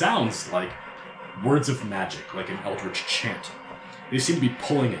 but it sounds like words of magic, like an eldritch chant. They seem to be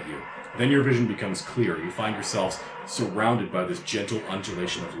pulling at you. Then your vision becomes clear. You find yourselves surrounded by this gentle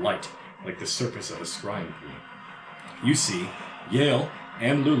undulation of light, like the surface of a scrying pool. You see Yale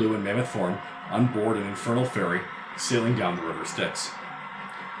and Lulu in mammoth form on board an infernal ferry sailing down the river Styx.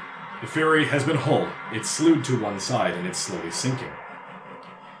 The ferry has been hulled. It's slewed to one side and it's slowly sinking.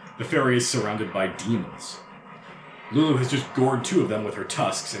 The ferry is surrounded by demons. Lulu has just gored two of them with her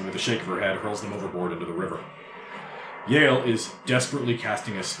tusks and with a shake of her head hurls them overboard into the river. Yale is desperately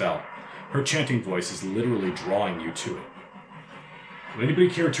casting a spell. Her chanting voice is literally drawing you to it. Would anybody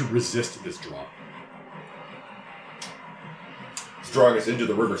care to resist this draw? It's drawing us into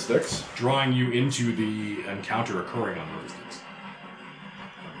the river Styx. Drawing you into the encounter occurring on the river Styx.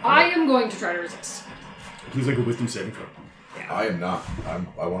 I am going to try to resist. Please make a wisdom saving throw. I am not.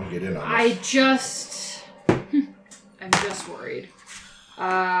 I want to get in on this. I'm just worried.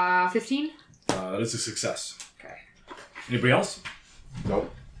 15? That is a success. Okay. Anybody else?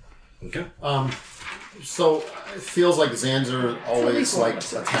 Nope. Okay. So it feels like Xanzer always least one of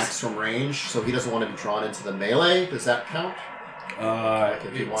us. attacks from range, so he doesn't want to be drawn into the melee. Does that count?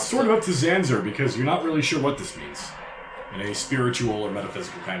 If he It's wants sort to. of up to Xanzer because you're not really sure what this means in a spiritual or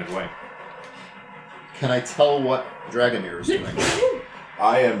metaphysical kind of way. Can I tell what Dragomir is doing?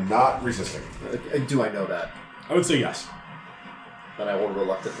 I am not resisting. Do I know that? I would say yes. Then I will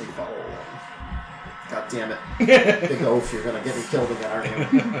reluctantly follow along. God damn it. Big oaf, you're gonna get me killed again, aren't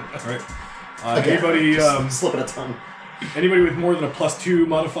you? All right. Again, Anybody, just slipping a tongue. anybody with more than a +2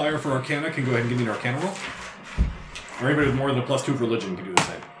 modifier for Arcana can go ahead and give me an Arcana roll. Or anybody with more than a +2 for Religion can do the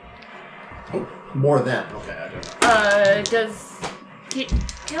same. More than. Okay, I don't know. Does it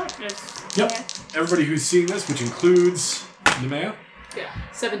count? Yep. Everybody who's seeing this, which includes Nemea. Yeah,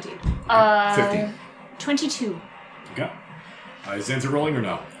 17. 50. 22. Okay. Is Xanzer rolling or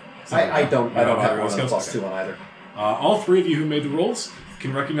no? I don't have either more of than a those? +2 on either. All three of you who made the rolls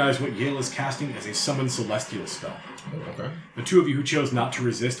can recognize what Yale is casting as a summon celestial spell. Okay. The two of you who chose not to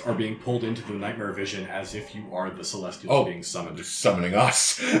resist are being pulled into the nightmare vision as if you are the celestials Oh. being summoned. Just summoning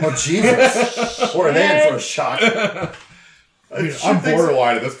us. Oh, Jesus. Or an ant for a shot. I'm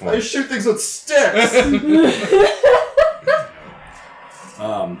borderline at this I point. shoot things with sticks.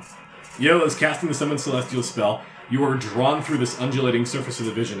 Yale is casting the summon celestial spell. You are drawn through this undulating surface of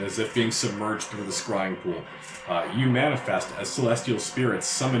the vision as if being submerged through the scrying pool. You manifest as celestial spirits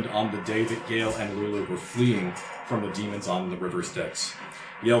summoned on the day that Yale and Lulu were fleeing from the demons on the river Styx.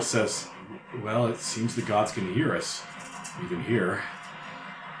 Yale says, well, it seems the gods can hear us, even here.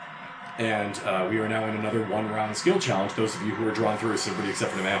 And we are now in another one-round skill challenge. Those of you who are drawn through is everybody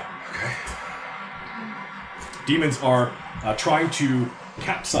except for the man. Okay. Demons are trying to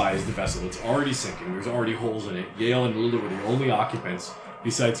capsize the vessel. It's already sinking. There's already holes in it. Yale and Lulu are the only occupants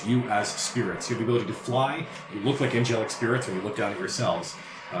besides you as spirits. You have the ability to fly. You look like angelic spirits when you look down at yourselves.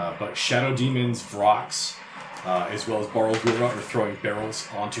 But shadow demons, Vrox, as well as Barl Gura are throwing barrels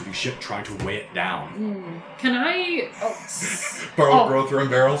onto the ship trying to weigh it down. Can I... Barrel girl throwing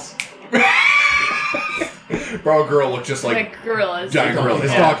barrels. Barrel girl looked just like gorillas. giant gorilla.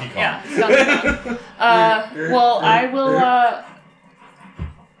 It's Yeah. Donkey Kong. Yeah. Donkey Kong. Well, I will,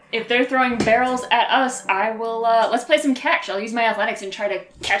 if they're throwing barrels at us, I will, let's play some catch. I'll use my athletics and try to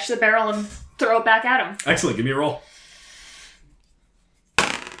catch the barrel and throw it back at them. Excellent. Give me a roll.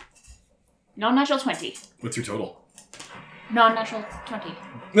 Non-natural 20. What's your total? Non-natural 20.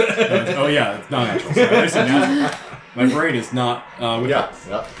 Oh, yeah. It's not natural. Sorry, I said natural. My brain is not with Yeah.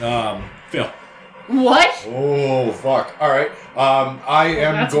 Phil. What? Oh, fuck. All right. I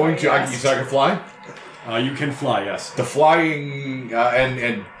am that's going why to... I I, so I can fly? You can fly, yes. The flying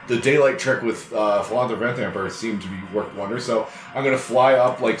and the daylight trick with Philanthropy Venthamper seem to be worked wonders. So I'm going to fly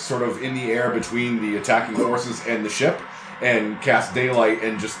up, like, sort of in the air between the attacking forces and the ship and cast daylight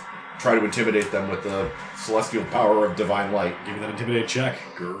and just try to intimidate them with the celestial power of divine light. Give me that intimidate check,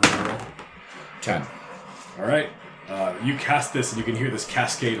 girl. 10. All right. You cast this, and you can hear this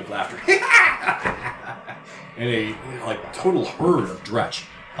cascade of laughter. And a total herd of Dretch,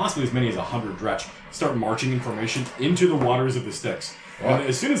 possibly as many as 100 Dretch, start marching in formation into the waters of the Styx. And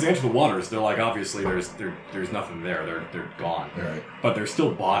as soon as they enter the waters, they're like, obviously, there's nothing there. They're gone. Right. But they're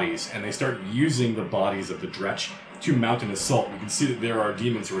still bodies, and they start using the bodies of the Dretch to mount an assault. You can see that there are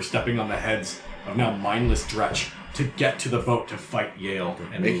demons who are stepping on the heads of now mindless Dretch to get to the boat to fight Yale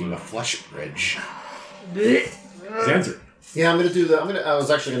and Making Lulu. a flesh bridge. Zanzer. Yeah, I'm gonna do the. I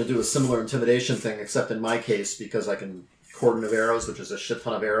was actually gonna do a similar intimidation thing, except in my case because I can cordon of arrows, which is a shit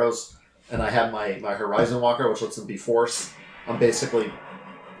ton of arrows, and I have my Horizon Walker, which lets them be force. I'm basically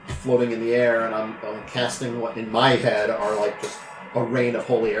floating in the air, and I'm casting what in my head are like just a rain of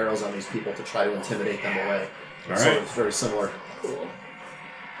holy arrows on these people to try to intimidate them away. All So right. it's very similar. Cool.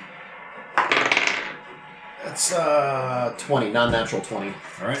 That's 20, non-natural 20.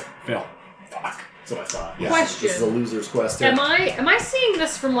 All right. Fail. Fuck. That's what I thought. Yeah. Question. This is a loser's quest here. Am I seeing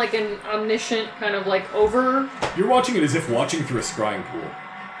this from like an omniscient kind of like over? You're watching it as if watching through a scrying pool.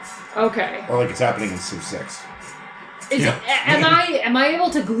 Okay. Or like it's happening in Civ 6. Am I able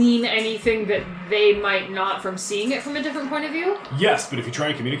to glean anything that they might not from seeing it from a different point of view? Yes, but if you try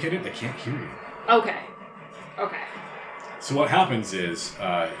and communicate it, they can't hear you. Okay. Okay. So what happens is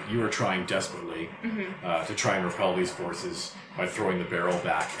you are trying desperately to try and repel these forces by throwing the barrel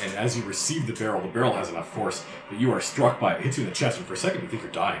back. And as you receive the barrel has enough force that you are struck by it. It hits you in the chest, and for a second you think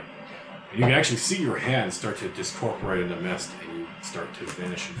you're dying. And you can actually see your hands start to discorporate into mist, and you start to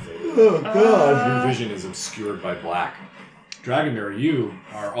vanish and fade away. Oh, God. Your vision is obscured by black. Dragomir, you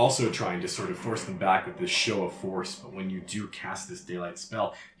are also trying to sort of force them back with this show of force, but when you do cast this daylight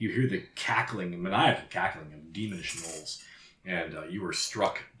spell, you hear the cackling, maniacal cackling of demonish gnolls, and you are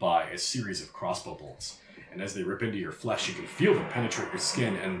struck by a series of crossbow bolts. And as they rip into your flesh, you can feel them penetrate your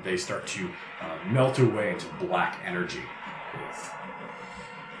skin, and they start to melt away into black energy.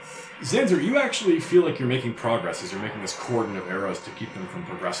 Zanzer, you actually feel like you're making progress as you're making this cordon of arrows to keep them from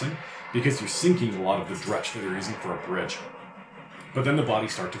progressing, because you're sinking a lot of the dretch that they're using for a bridge. But then the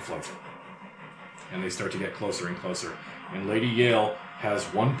bodies start to float, and they start to get closer and closer. And Lady Yale has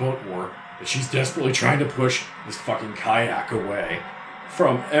one boat oar that she's desperately trying to push this fucking kayak away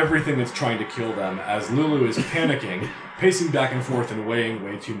from everything that's trying to kill them, as Lulu is panicking, pacing back and forth and weighing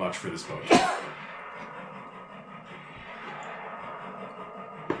way too much for this boat.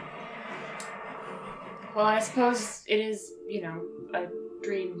 Well, I suppose it is, a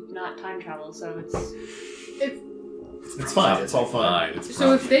dream, not time travel, so it's... It's fine. It's all fine. It's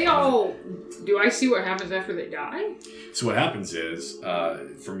So if they fine. all... Do I see what happens after they die? So what happens is,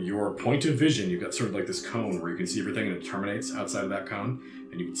 from your point of vision, you've got sort of like this cone where you can see everything and it terminates outside of that cone,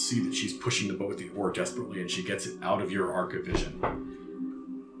 and you can see that she's pushing the boat with the oar desperately, and she gets it out of your arc of vision.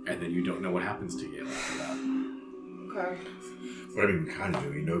 And then you don't know what happens to Yale after that. Okay. But I mean, we kind of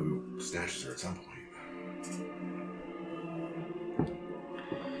do. You know who snatches her at some point.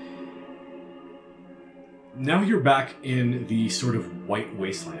 Now you're back in the sort of white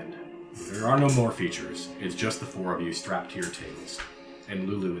wasteland. There are no more features. It's just the four of you strapped to your tables, and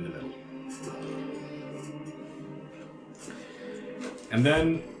Lulu in the middle. And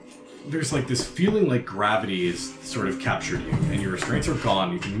then there's like this feeling like gravity has sort of captured you, and your restraints are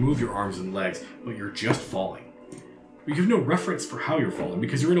gone. You can move your arms and legs, but you're just falling. But you have no reference for how you're falling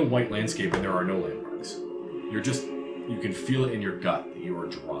because you're in a white landscape and there are no landmarks. You can feel it in your gut that you are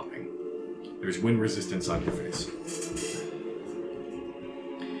dropping. There's wind resistance on your face.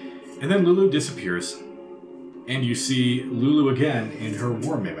 And then Lulu disappears, and you see Lulu again in her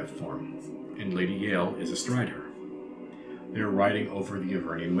war mammoth form, and Lady Yale is astride her. They're riding over the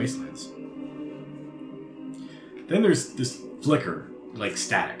Avernian wastelands. Then there's this flicker, like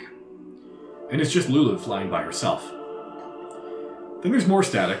static, and it's just Lulu flying by herself. Then there's more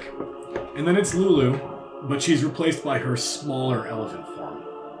static, and then it's Lulu, but she's replaced by her smaller elephant form.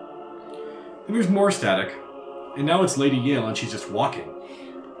 Then there's more static, and now it's Lady Yale and she's just walking.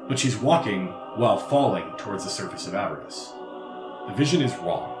 But she's walking while falling towards the surface of Avernus. The vision is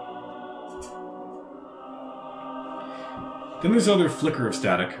wrong. Then there's another flicker of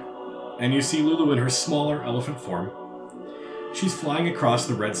static, and you see Lulu in her smaller elephant form. She's flying across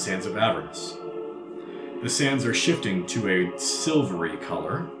the red sands of Avernus. The sands are shifting to a silvery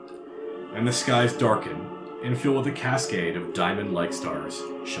color, and the skies darken and fill with a cascade of diamond-like stars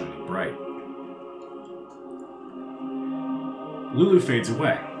shining bright. Lulu fades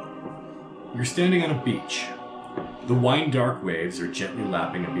away. You're standing on a beach. The wine-dark waves are gently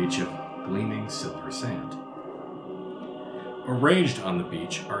lapping a beach of gleaming silver sand. Arranged on the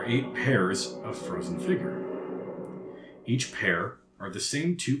beach are 8 pairs of frozen figure. Each pair are the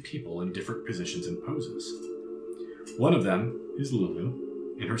same 2 people in different positions and poses. One of them is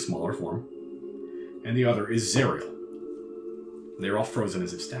Lulu, in her smaller form, and the other is Zariel. They're all frozen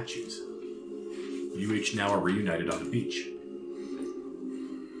as if statues. You each now are reunited on the beach.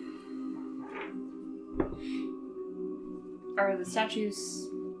 Are the statues,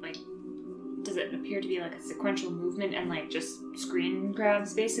 like, does it appear to be like a sequential movement and like just screen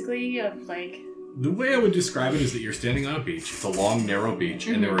grabs basically of like... The way I would describe it is that you're standing on a beach. It's a long, narrow beach,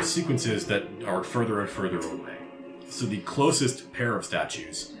 and there are sequences that are further and further away. So the closest pair of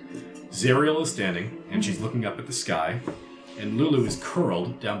statues, Zariel is standing, and she's looking up at the sky, and Lulu is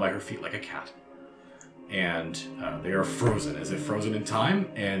curled down by her feet like a cat. And they are frozen, as if frozen in time,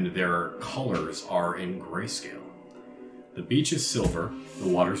 and their colors are in grayscale. The beach is silver, the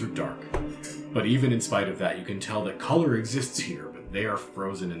waters are dark, but even in spite of that, you can tell that color exists here, but they are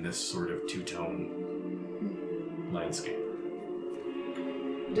frozen in this sort of two-tone landscape.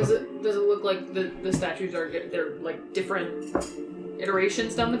 Does it look like the statues they're like different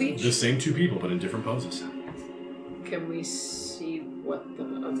iterations down the beach? The same 2 people, but in different poses. Can we see what the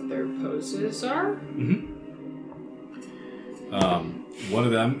other poses are? Mm-hmm. One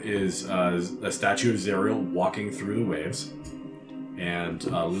of them is a statue of Zariel walking through the waves, and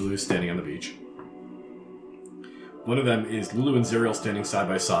Lulu is standing on the beach. One of them is Lulu and Zariel standing side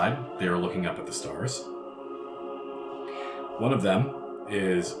by side. They are looking up at the stars. One of them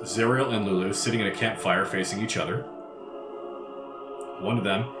is Zariel and Lulu sitting at a campfire facing each other. One of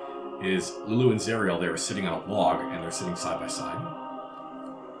them is Lulu and Zariel. They are sitting on a log, and they're sitting side by side.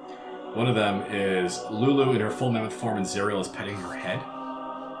 One of them is Lulu in her full mammoth form, and Zariel is petting her head.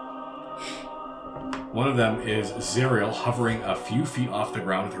 One of them is Zariel hovering a few feet off the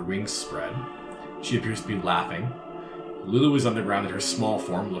ground with her wings spread. She appears to be laughing. Lulu is on the ground in her small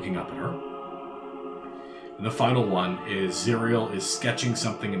form, looking up at her. And the final one is Zariel is sketching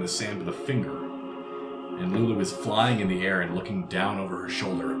something in the sand with a finger, and Lulu is flying in the air and looking down over her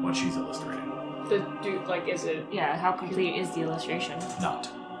shoulder at what she's illustrating. Is it... Yeah, how complete is the illustration? Not.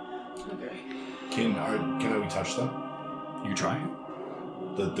 Okay. Can we touch them? You try.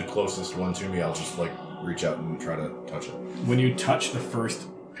 The closest one to me, I'll just like reach out and try to touch it. When you touch the first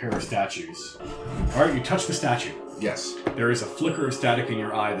pair of statues, alright, you touch the statue. Yes. There is a flicker of static in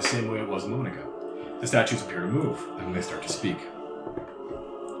your eye the same way it was a moment ago. The statues appear to move, and they start to speak.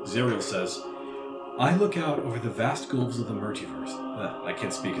 Zariel says, I look out over the vast gulfs of the multiverse. I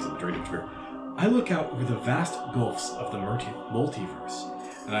can't speak as I'm a interpreter. I look out over the vast gulfs of the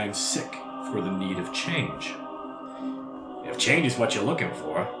multiverse, and I am sick for the need of change. If change is what you're looking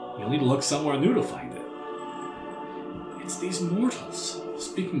for, you'll need to look somewhere new to find it. It's these mortals.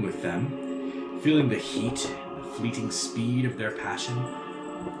 Speaking with them, feeling the heat and the fleeting speed of their passion,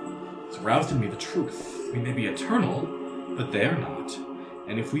 has roused in me the truth. We may be eternal, but they're not.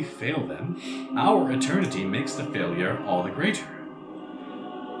 And if we fail them, our eternity makes the failure all the greater.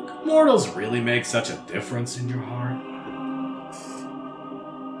 Could mortals really make such a difference in your heart?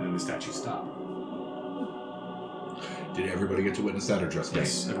 And then the statue stopped. Did everybody get to witness that, or just me?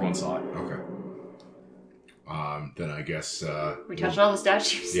 Yes, everyone saw it. Okay. Then I guess... We touched all the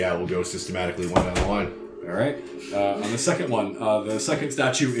statues. Yeah, we'll go systematically one down the line. All right. On the second one, the second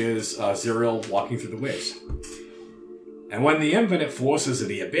statue is Zariel walking through the waves. And when the infinite forces of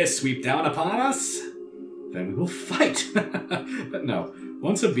the abyss sweep down upon us, then we will fight. But no,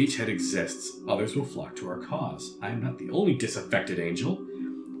 once a beachhead exists, others will flock to our cause. I am not the only disaffected angel.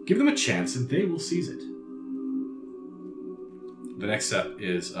 Give them a chance and they will seize it. The next step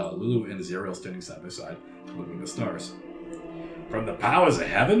is Lulu and Zariel standing side by side, looking at the stars. From the powers of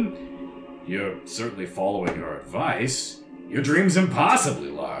heaven, you're certainly following your advice. Your dream's impossibly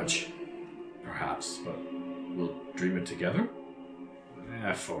large. Perhaps, but we'll dream it together?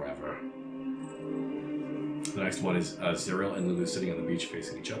 Forever. The next one is Zariel and Lulu sitting on the beach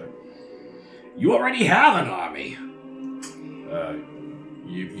facing each other. You already have an army.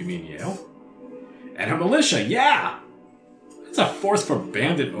 You mean Yale? And her militia, yeah! It's a force for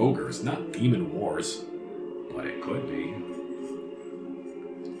bandit ogres, not demon wars. But it could be.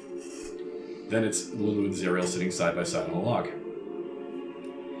 Then it's Lulu and Zariel sitting side by side on a log.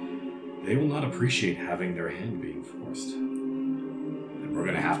 They will not appreciate having their hand being forced. And we're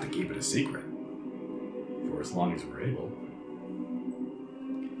going to have to keep it a secret. For as long as we're able.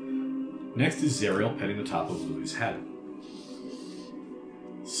 Next is Zariel petting the top of Lulu's head.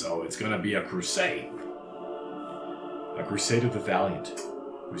 So it's gonna be a crusade. A crusade of the valiant,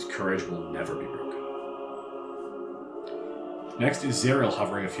 whose courage will never be broken. Next is Zariel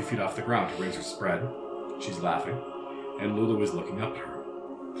hovering a few feet off the ground to raise her spread. She's laughing, and Lulu is looking up at her.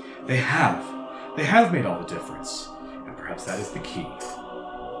 They have made all the difference, and perhaps that is the key.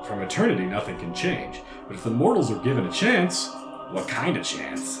 From eternity, nothing can change, but if the mortals are given a chance, what kind of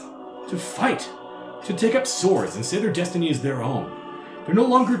chance? To fight, to take up swords and say their destiny is their own. They're no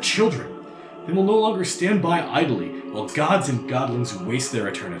longer children. They will no longer stand by idly while gods and godlings waste their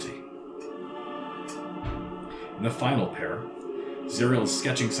eternity. In the final pair, Zariel is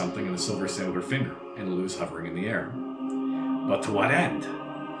sketching something in the silver sand with her finger, and Lulu's hovering in the air. But to what end?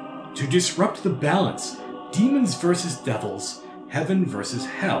 To disrupt the balance. Demons versus devils. Heaven versus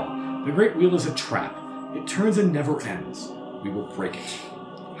hell. The great wheel is a trap. It turns and never ends. We will break it.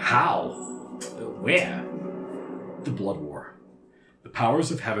 How? Where? The Blood War. The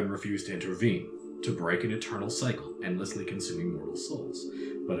powers of heaven refuse to intervene, to break an eternal cycle, endlessly consuming mortal souls.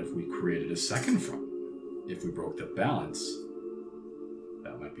 But if we created a second front, if we broke the balance,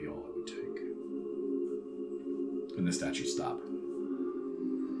 that might be all it would take. And the statues stop.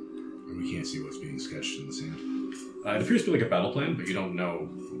 We can't see what's being sketched in the sand. It appears to be like a battle plan, but you don't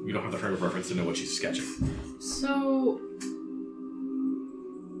have the frame of reference to know what she's sketching. So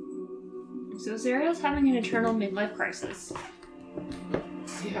Zariel's having an eternal midlife crisis.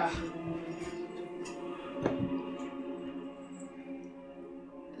 Yeah.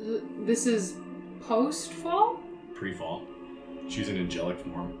 This is post-fall? Pre-fall. She's in angelic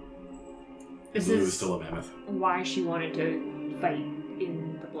form. This Lulu is still a mammoth. why she wanted to fight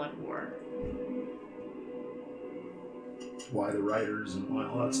in the Blood War. Why the writers and why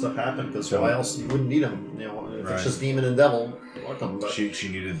all that stuff happened, because So- why else you wouldn't need them? You know, if Right. it's just demon and devil, welcome. But She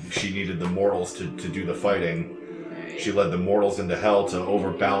needed the mortals to do the fighting. She led the mortals into hell to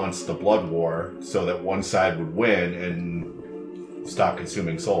overbalance the blood war so that one side would win and stop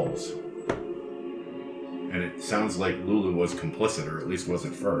consuming souls. And it sounds like Lulu was complicit, or at least was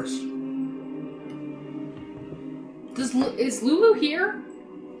at first. Is Lulu here?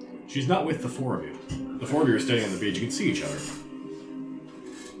 She's not with the four of you. The four of you are standing on the beach. You can see each other.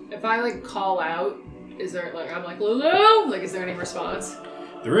 If I call out, is there I'm like Lulu? Is there any response?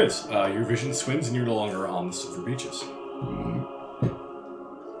 There is. Your vision swims and you're no longer on the silver beaches.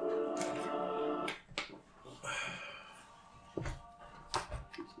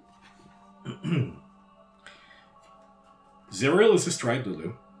 Zariel is astride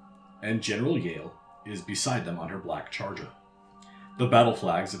Lulu, and General Yale is beside them on her black charger. The battle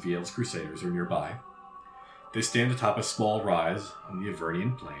flags of Yale's Crusaders are nearby. They stand atop a small rise on the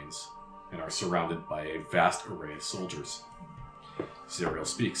Avernian plains and are surrounded by a vast array of soldiers. Zariel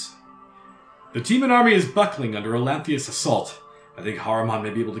speaks. The Demon army is buckling under Elanthius' assault. I think Haramon may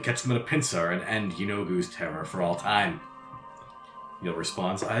be able to catch them in a pincer and end Yinogu's terror for all time. Yale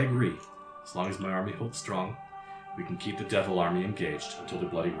responds, I agree. As long as my army holds strong, we can keep the Devil army engaged until the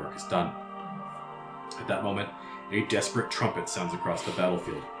bloody work is done. At that moment, a desperate trumpet sounds across the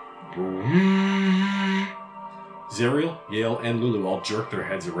battlefield. Zariel, Yale, and Lulu all jerk their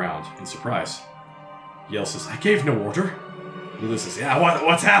heads around in surprise. Yale says, I gave no order. Lulu says, yeah,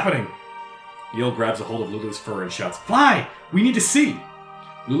 what's happening? Yale grabs a hold of Lulu's fur and shouts, Fly! We need to see!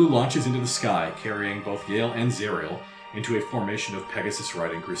 Lulu launches into the sky, carrying both Yale and Zariel into a formation of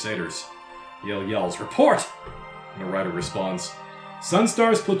Pegasus-riding Crusaders. Yale yells, Report! And a rider responds,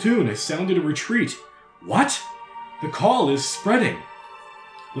 Sunstar's platoon has sounded a retreat. What? The call is spreading.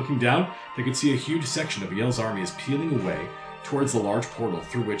 Looking down, they could see a huge section of Yale's army is peeling away towards the large portal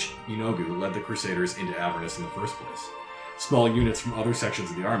through which Yinogu led the Crusaders into Avernus in the first place. Small units from other sections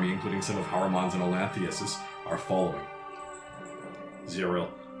of the army, including some of Haramon's and Elanthius', are following. Zariel,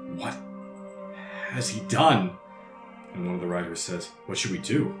 what has he done? And one of the riders says, What should we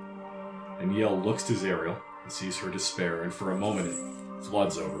do? And Yale looks to Zariel and sees her despair, and for a moment it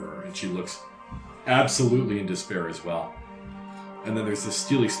floods over her, and she looks absolutely in despair as well. And then there's this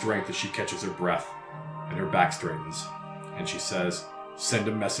steely strength as she catches her breath, and her back straightens, and she says, Send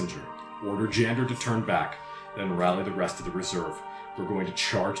a messenger, order Jander to turn back, then rally the rest of the reserve. We're going to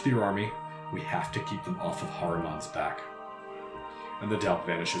charge their army. We have to keep them off of Haramon's back. And the doubt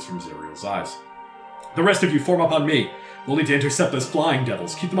vanishes from Zariel's eyes. The rest of you form up on me. We'll need to intercept those flying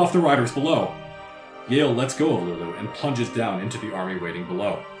devils. Keep them off the riders below. Yale lets go of Lulu and plunges down into the army waiting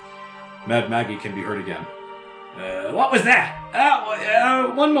below. Mad Maggie can be heard again. What was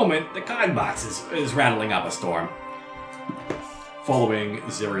that? One moment. The cog box is rattling up a storm. Following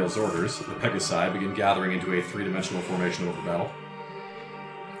Zariel's orders, the Pegasi begin gathering into a three-dimensional formation over battle.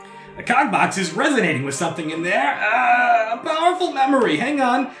 The cogbox is resonating with something in there. A powerful memory. Hang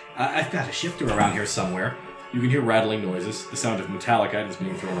on. I've got a shifter around here somewhere. You can hear rattling noises, the sound of metallic items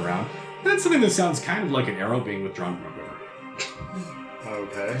being thrown around. Then something that sounds kind of like an arrow being withdrawn from a quiver.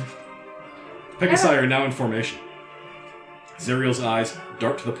 Okay. Pegasai are now in formation. Zerial's eyes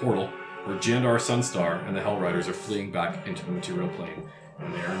dart to the portal, where Jandar Sunstar and the Hellriders are fleeing back into the material plane,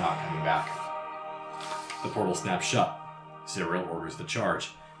 and they are not coming back. The portal snaps shut. Zerial orders the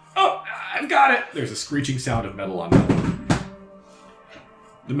charge. Oh, I've got it! There's a screeching sound of metal on metal.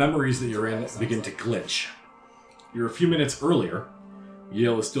 The memories that you're in begin to glitch. You're a few minutes earlier.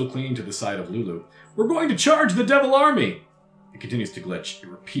 Yale is still clinging to the side of Lulu. We're going to charge the Devil Army! It continues to glitch. It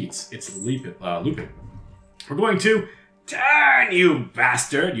repeats. It's looping. We're going to turn, you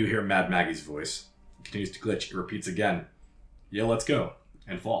bastard! You hear Mad Maggie's voice. It continues to glitch. It repeats again. Yale lets go.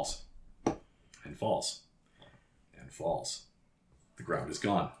 And falls. And falls. And falls. The ground is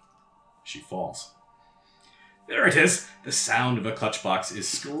gone. She falls. There it is! The sound of a clutch box is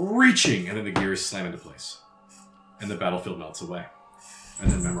screeching, and then the gears slam into place. And the battlefield melts away.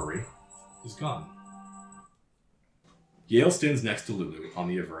 And the memory is gone. Yale stands next to Lulu on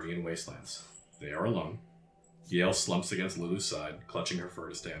the Avernian wastelands. They are alone. Yale slumps against Lulu's side, clutching her fur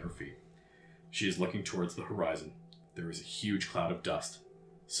to stay on her feet. She is looking towards the horizon. There is a huge cloud of dust.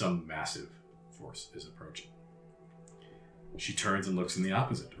 Some massive force is approaching. She turns and looks in the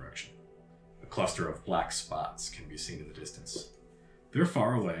opposite direction. A cluster of black spots can be seen in the distance. They're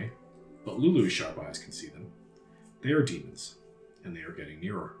far away, but Lulu's sharp eyes can see them. They are demons, and they are getting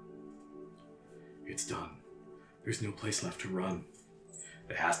nearer. It's done. There's no place left to run.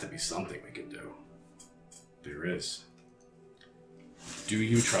 There has to be something we can do. There is. Do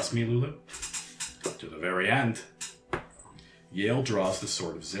you trust me, Lulu? To the very end. Yale draws the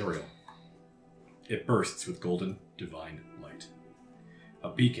sword of Zerial. It bursts with golden, divine light. A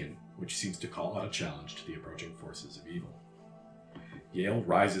beacon which seems to call out a challenge to the approaching forces of evil. Yale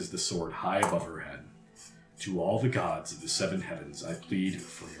rises the sword high above her head. To all the gods of the seven heavens, I plead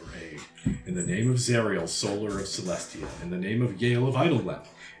for your aid. In the name of Zerial, Solar of Celestia, in the name of Yale of Idleglen,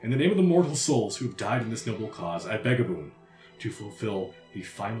 in the name of the mortal souls who have died in this noble cause, I beg a boon to fulfill the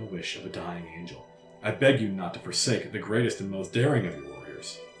final wish of a dying angel. I beg you not to forsake the greatest and most daring of your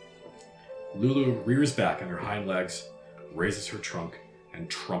warriors. Lulu rears back on her hind legs, raises her trunk, and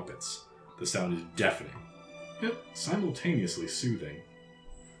trumpets. The sound is deafening, yet simultaneously soothing.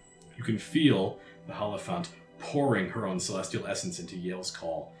 You can feel the Hierophant pouring her own celestial essence into Yale's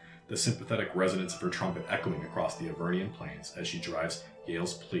call, the sympathetic resonance of her trumpet echoing across the Avernian plains as she drives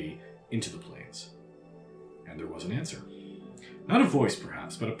Yale's plea into the plains. And there was an answer. Not a voice,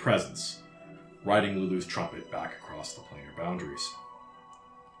 perhaps, but a presence, riding Lulu's trumpet back across the planar boundaries.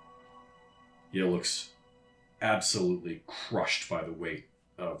 Yale looks absolutely crushed by the weight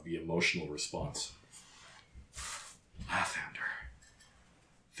of the emotional response. Lathander,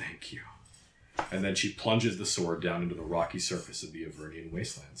 thank you. And then she plunges the sword down into the rocky surface of the Avernian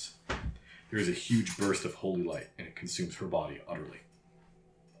wastelands. There is a huge burst of holy light, and it consumes her body utterly.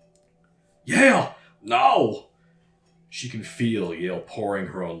 Yale! No! She can feel Yale pouring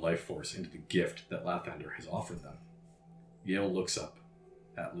her own life force into the gift that Lathander has offered them. Yale looks up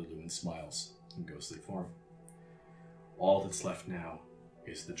at Lulu and smiles in ghostly form. All that's left now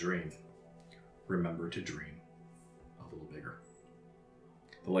is the dream. Remember to dream a little bigger.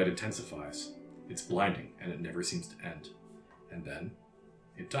 The light intensifies. It's blinding, and it never seems to end. And then,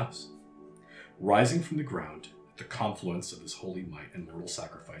 it does. Rising from the ground, at the confluence of this holy might and mortal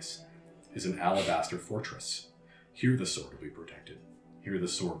sacrifice, is an alabaster fortress. Here the sword will be protected. Here the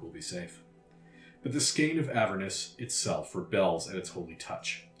sword will be safe. But the skein of Avernus itself rebels at its holy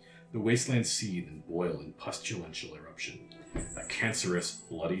touch. The wastelands seethe and boil in pestilential eruption. A cancerous,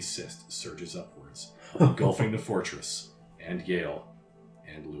 bloody cyst surges upwards, engulfing the fortress, and Yale,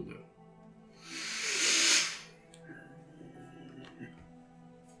 and Lulu.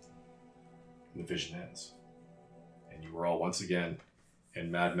 The vision ends. And you are all once again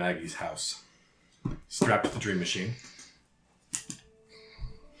in Mad Maggie's house, strapped to the dream machine.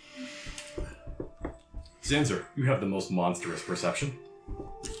 Zanzer, you have the most monstrous perception.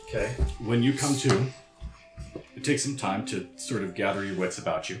 Okay. When you come to, it takes some time to sort of gather your wits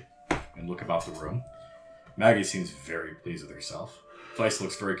about you and look about the room. Maggie seems very pleased with herself. Weiss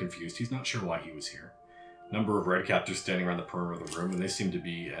looks very confused. He's not sure why he was here. Number of red captors standing around the perimeter of the room, and they seem to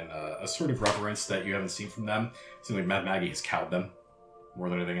be in a sort of reverence that you haven't seen from them. It seems like Mad Maggie has cowed them more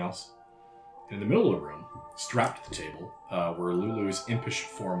than anything else. In the middle of the room, strapped to the table, where Lulu's impish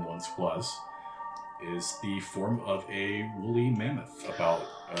form once was, is the form of a woolly mammoth, about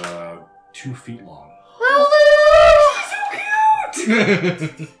 2 feet long. Lulu! She's so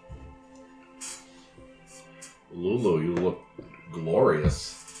cute! Lulu, you look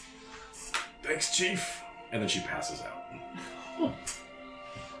glorious. Thanks, Chief. And then she passes out.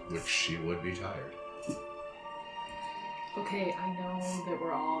 Which she would be tired. Okay, I know that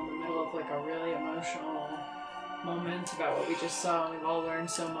we're all in the middle of like a really emotional moment about what we just saw and we've all learned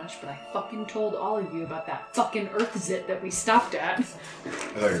so much, but I fucking told all of you about that fucking earth zit that we stopped at. I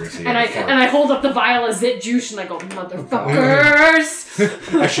thought you were going to say And I hold up the vial of zit juice and I go,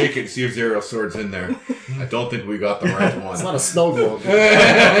 motherfuckers! I shake it and see if Zero Sword's in there. I don't think we got the right one. It's not a snow globe.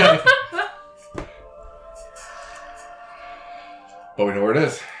 But we know where it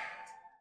is.